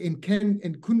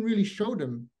couldn't really show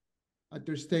them at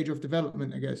their stage of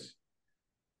development, I guess.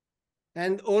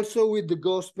 And also with the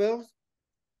Gospels,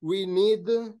 we need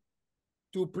to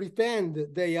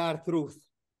pretend they are truth,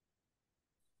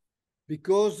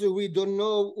 because we don't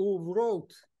know who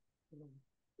wrote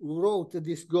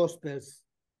these Gospels,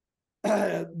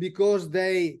 because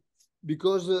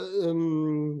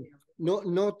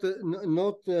not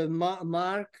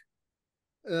Mark,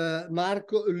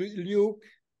 Luke,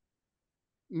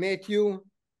 Matthew,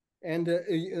 and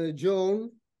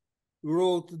John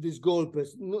wrote these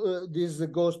Gospels.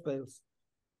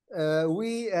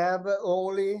 We have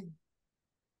only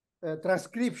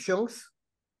transcriptions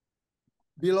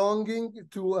belonging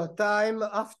to a time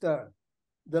after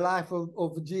the life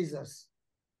of Jesus.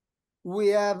 We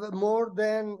have more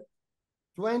than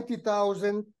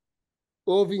 20,000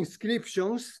 of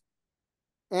inscriptions,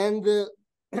 and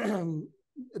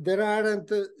there aren't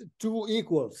two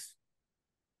equals.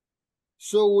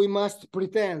 So we must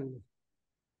pretend.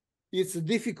 It's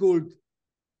difficult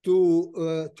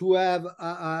to have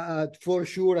for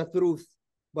sure a truth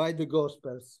by the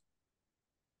Gospels.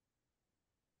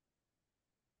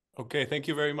 Okay, thank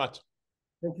you very much.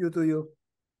 Thank you to you.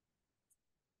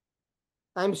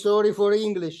 I'm sorry for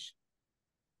English.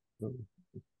 So,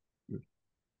 good.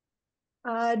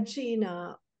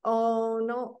 Gina. Oh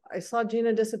no, I saw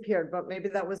Gina disappeared, but maybe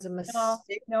that was a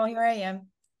mistake. No, here I am.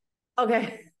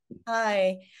 Okay.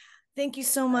 Hi. Thank you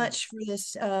so much for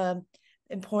this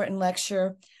important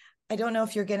lecture. I don't know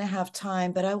if you're going to have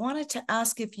time, but I wanted to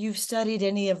ask if you've studied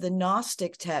any of the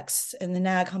Gnostic texts in the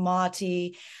Nag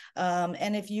Hammadi,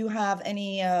 and if you have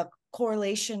any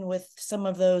correlation with some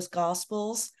of those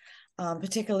Gospels,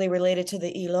 particularly related to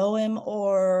the Elohim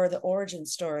or the origin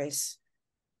stories.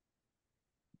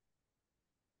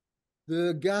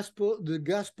 The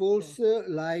Gospels,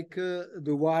 like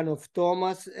the one of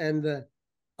Thomas and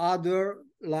other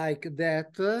like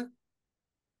that,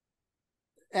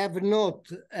 have not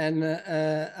an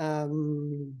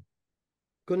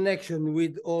connection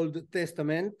with Old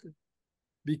Testament,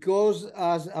 because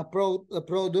as a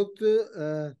product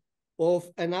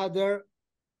of another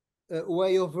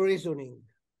way of reasoning.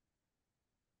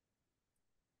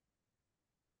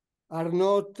 Are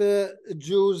not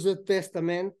Jews'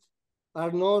 Testament,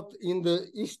 are not in the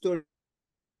history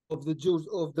of the Jews,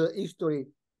 of the history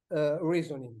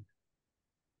reasoning.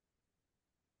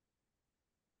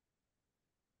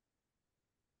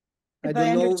 I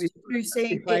don't know if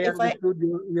I understood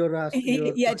your ask.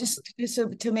 Yeah, just so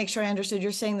to make sure I understood,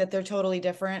 you're saying that they're totally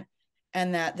different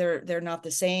and that they're not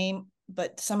the same,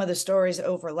 but some of the stories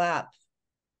overlap.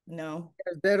 No.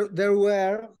 There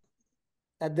were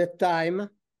at that time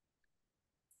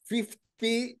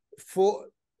 54,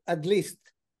 at least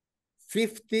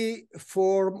 50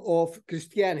 forms of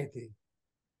Christianity.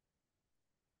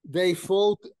 They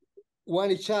fought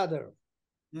one each other.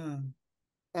 Mm.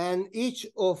 And each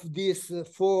of these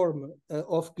forms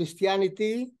of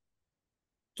Christianity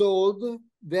told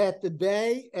that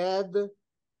they had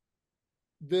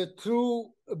the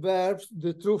true verbs,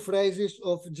 the true phrases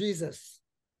of Jesus.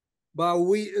 But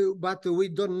we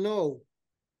don't know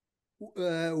what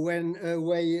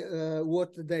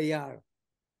they are.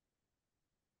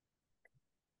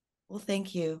 Well,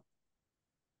 thank you.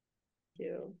 Thank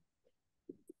you.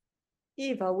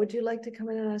 Eva, would you like to come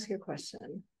in and ask your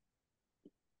question?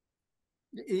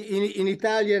 In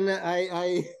Italian,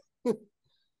 I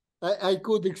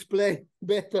could explain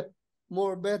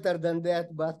more better than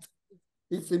that, but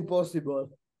it's impossible.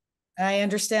 I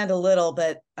understand a little,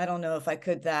 but I don't know if I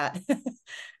could that.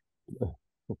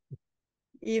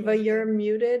 Eva, you're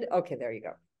muted. Okay, there you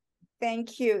go.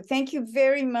 Thank you. Thank you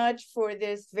very much for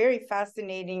this very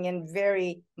fascinating and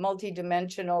very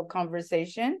multidimensional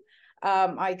conversation.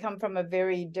 I come from a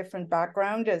very different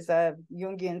background as a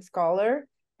Jungian scholar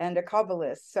and a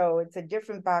Kabbalist, so it's a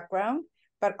different background.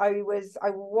 But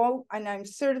I'm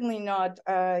certainly not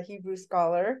a Hebrew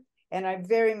scholar, and I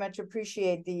very much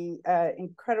appreciate the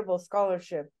incredible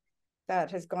scholarship that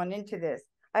has gone into this.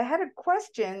 I had a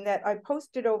question that I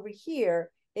posted over here.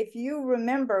 If you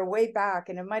remember way back,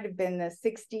 and it might have been the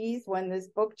 60s when this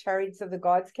book, Chariots of the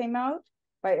Gods, came out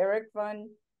by Eric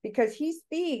von, because he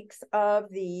speaks of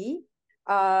the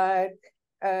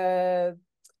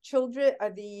children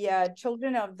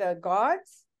of the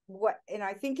gods. And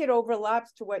I think it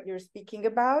overlaps to what you're speaking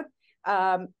about,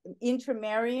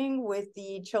 intermarrying with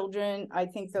the children, I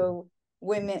think the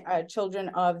women, children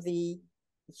of the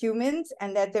humans,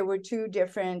 and that there were two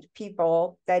different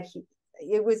people that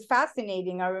it was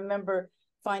fascinating. I remember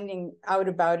finding out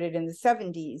about it in the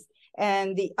 70s.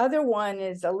 And the other one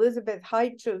is Elizabeth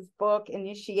Heitsch's book,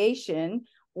 Initiation,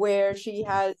 where she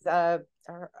has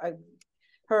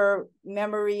her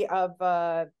memory of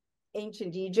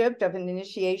ancient Egypt, of an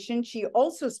initiation. She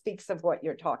also speaks of what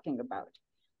you're talking about,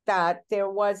 that there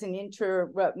was an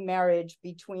intermarriage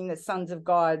between the sons of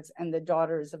gods and the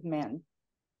daughters of men.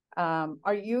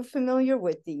 Are you familiar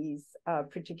with these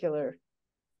particular?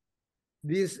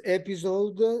 This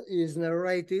episode is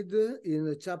narrated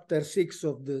in chapter 6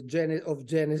 of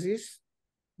Genesis,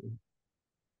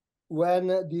 when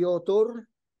the author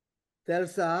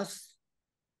tells us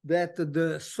that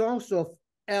the sons of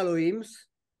Elohim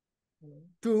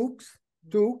took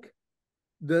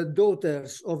the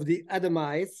daughters of the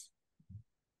Adamites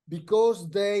because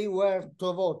they were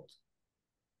tovot.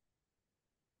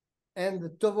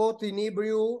 And tovot in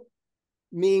Hebrew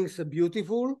means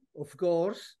beautiful, of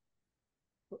course,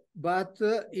 but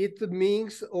it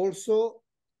means also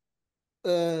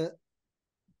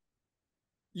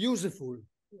useful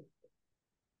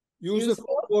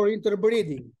for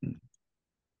interbreeding.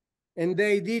 And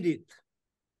they did it.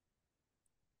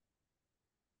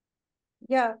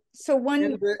 Yeah. So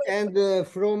one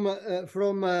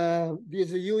from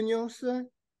these unions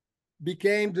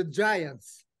became the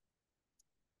giants.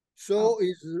 So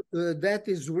that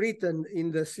is written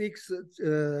in the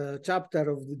 6th chapter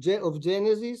of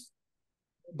Genesis,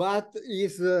 but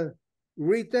is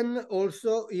written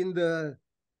also in the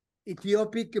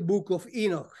Ethiopic book of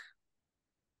Enoch.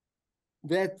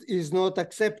 That is not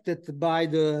accepted by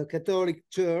the Catholic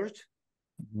Church,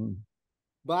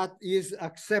 but is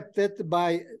accepted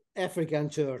by African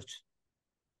Church.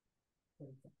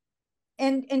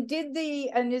 And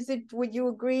would you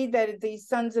agree that the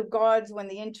sons of gods, when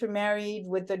they intermarried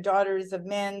with the daughters of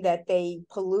men, that they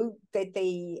pollute, that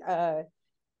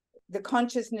the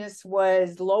consciousness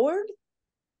was lowered?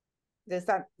 Does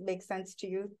that make sense to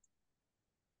you?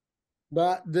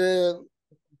 But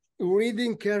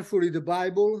reading carefully the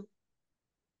Bible,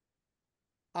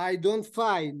 I don't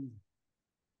find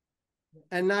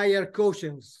an higher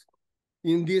conscience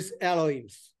in these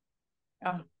Elohims.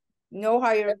 No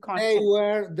higher conscience.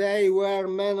 They were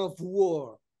men of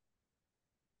war.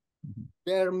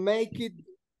 They're making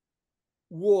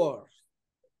wars.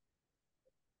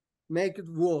 Make it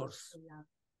worse.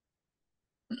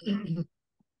 Okay.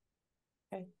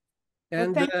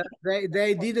 And well,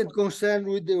 they didn't concern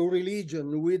with the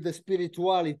religion, with the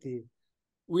spirituality,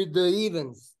 with the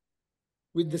events,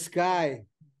 with the sky.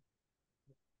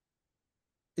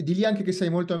 E digli anche che sei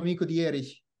molto amico di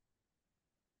Erich.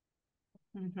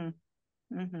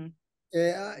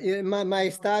 My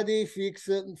study fix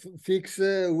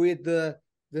with the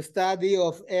study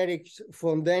of Erich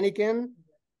von Däniken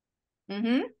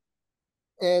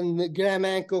and Graham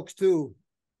Hancock too.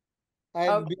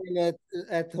 I've been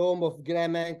at home of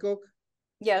Graham Hancock.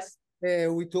 Yes.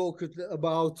 We talked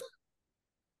about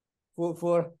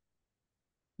for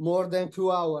more than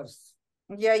 2 hours.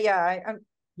 Yeah.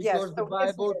 Because the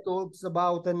Bible talks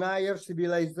about a higher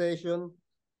civilization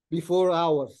before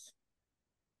ours.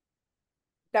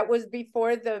 That was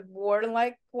before the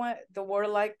warlike one, the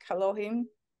warlike Elohim?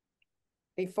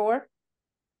 Before?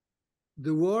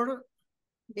 The war?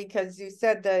 Because you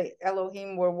said the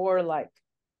Elohim were warlike.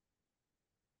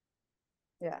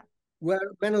 Yeah.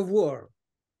 Were men of war.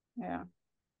 Yeah.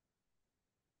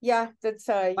 Yeah, that's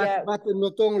yeah. But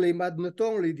not only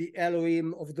the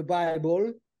Elohim of the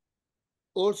Bible,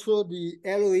 also the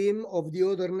Elohim of the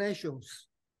other nations,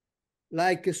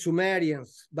 like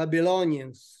Sumerians,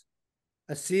 Babylonians,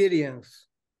 Assyrians,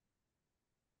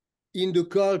 Hindu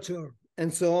culture,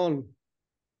 and so on.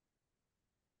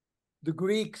 The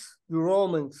Greeks, the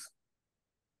Romans,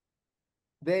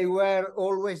 they were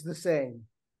always the same.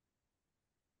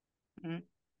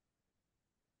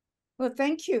 Well,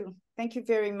 thank you. Thank you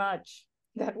very much.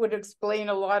 That would explain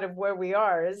a lot of where we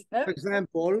are, isn't it? For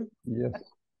example, yes,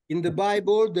 in the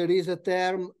Bible, there is a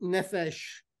term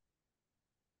nephesh.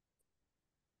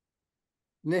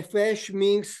 Nephesh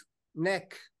means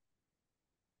neck,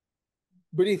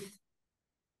 breathe.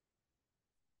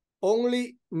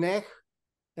 Only neck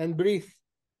and breathe.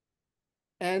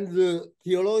 And the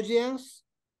theologians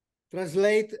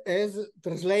translated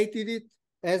it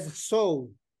as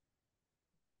soul.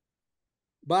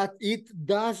 But it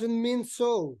doesn't mean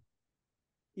soul.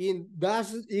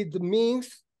 It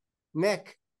means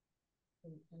neck.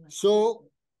 So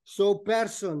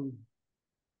person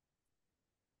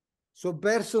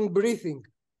breathing.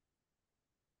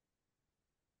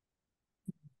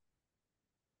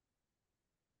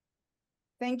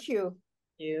 Thank you.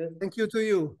 Thank you to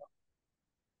you.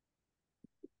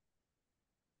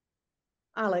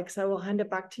 Alex, I will hand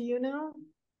it back to you now.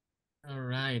 All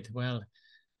right. Well,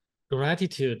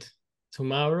 gratitude to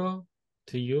Mauro,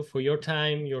 to you for your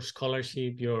time, your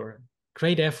scholarship, your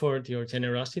great effort, your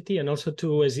generosity, and also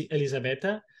to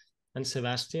Elisabetta and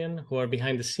Sebastian, who are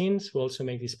behind the scenes, who also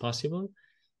make this possible.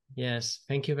 Yes,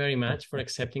 thank you very much for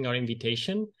accepting our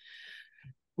invitation.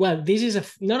 Well, this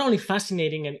is not only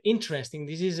fascinating and interesting,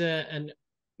 this is a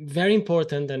very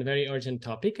important and very urgent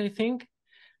topic, I think.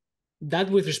 That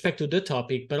with respect to the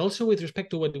topic, but also with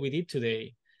respect to what we did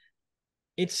today.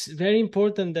 It's very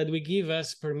important that we give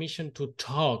us permission to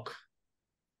talk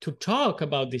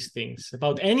about these things,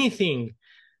 about anything.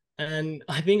 And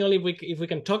I think only if we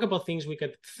can talk about things, we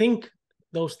can think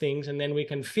those things, and then we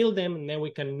can feel them, and then we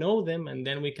can know them, and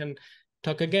then we can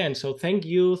talk again. So thank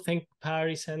you, thank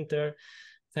Paris Center,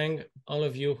 thank all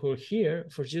of you who are here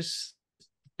for just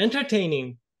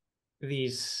entertaining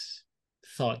these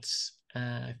thoughts.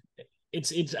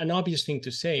 It's an obvious thing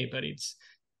to say, but it's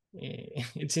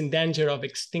in danger of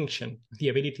extinction, the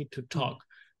ability to talk.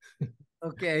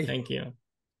 Okay. Thank you.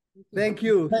 Thank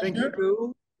you. Thank you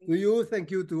to you.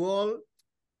 Thank you to all.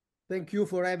 Thank you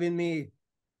for having me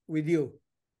with you.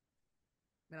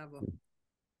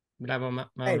 Bravo,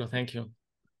 Mauro. Thank you.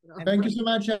 Thank you so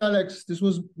much, Alex. This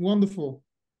was wonderful.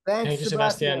 Thanks, thank you,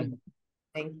 Sebastian.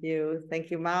 Thank you. Thank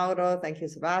you, Mauro. Thank you,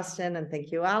 Sebastian. And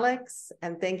thank you, Alex.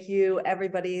 And thank you,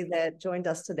 everybody that joined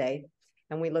us today.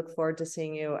 And we look forward to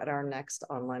seeing you at our next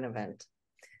online event.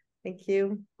 Thank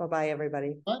you. Bye-bye,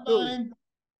 everybody. Bye-bye.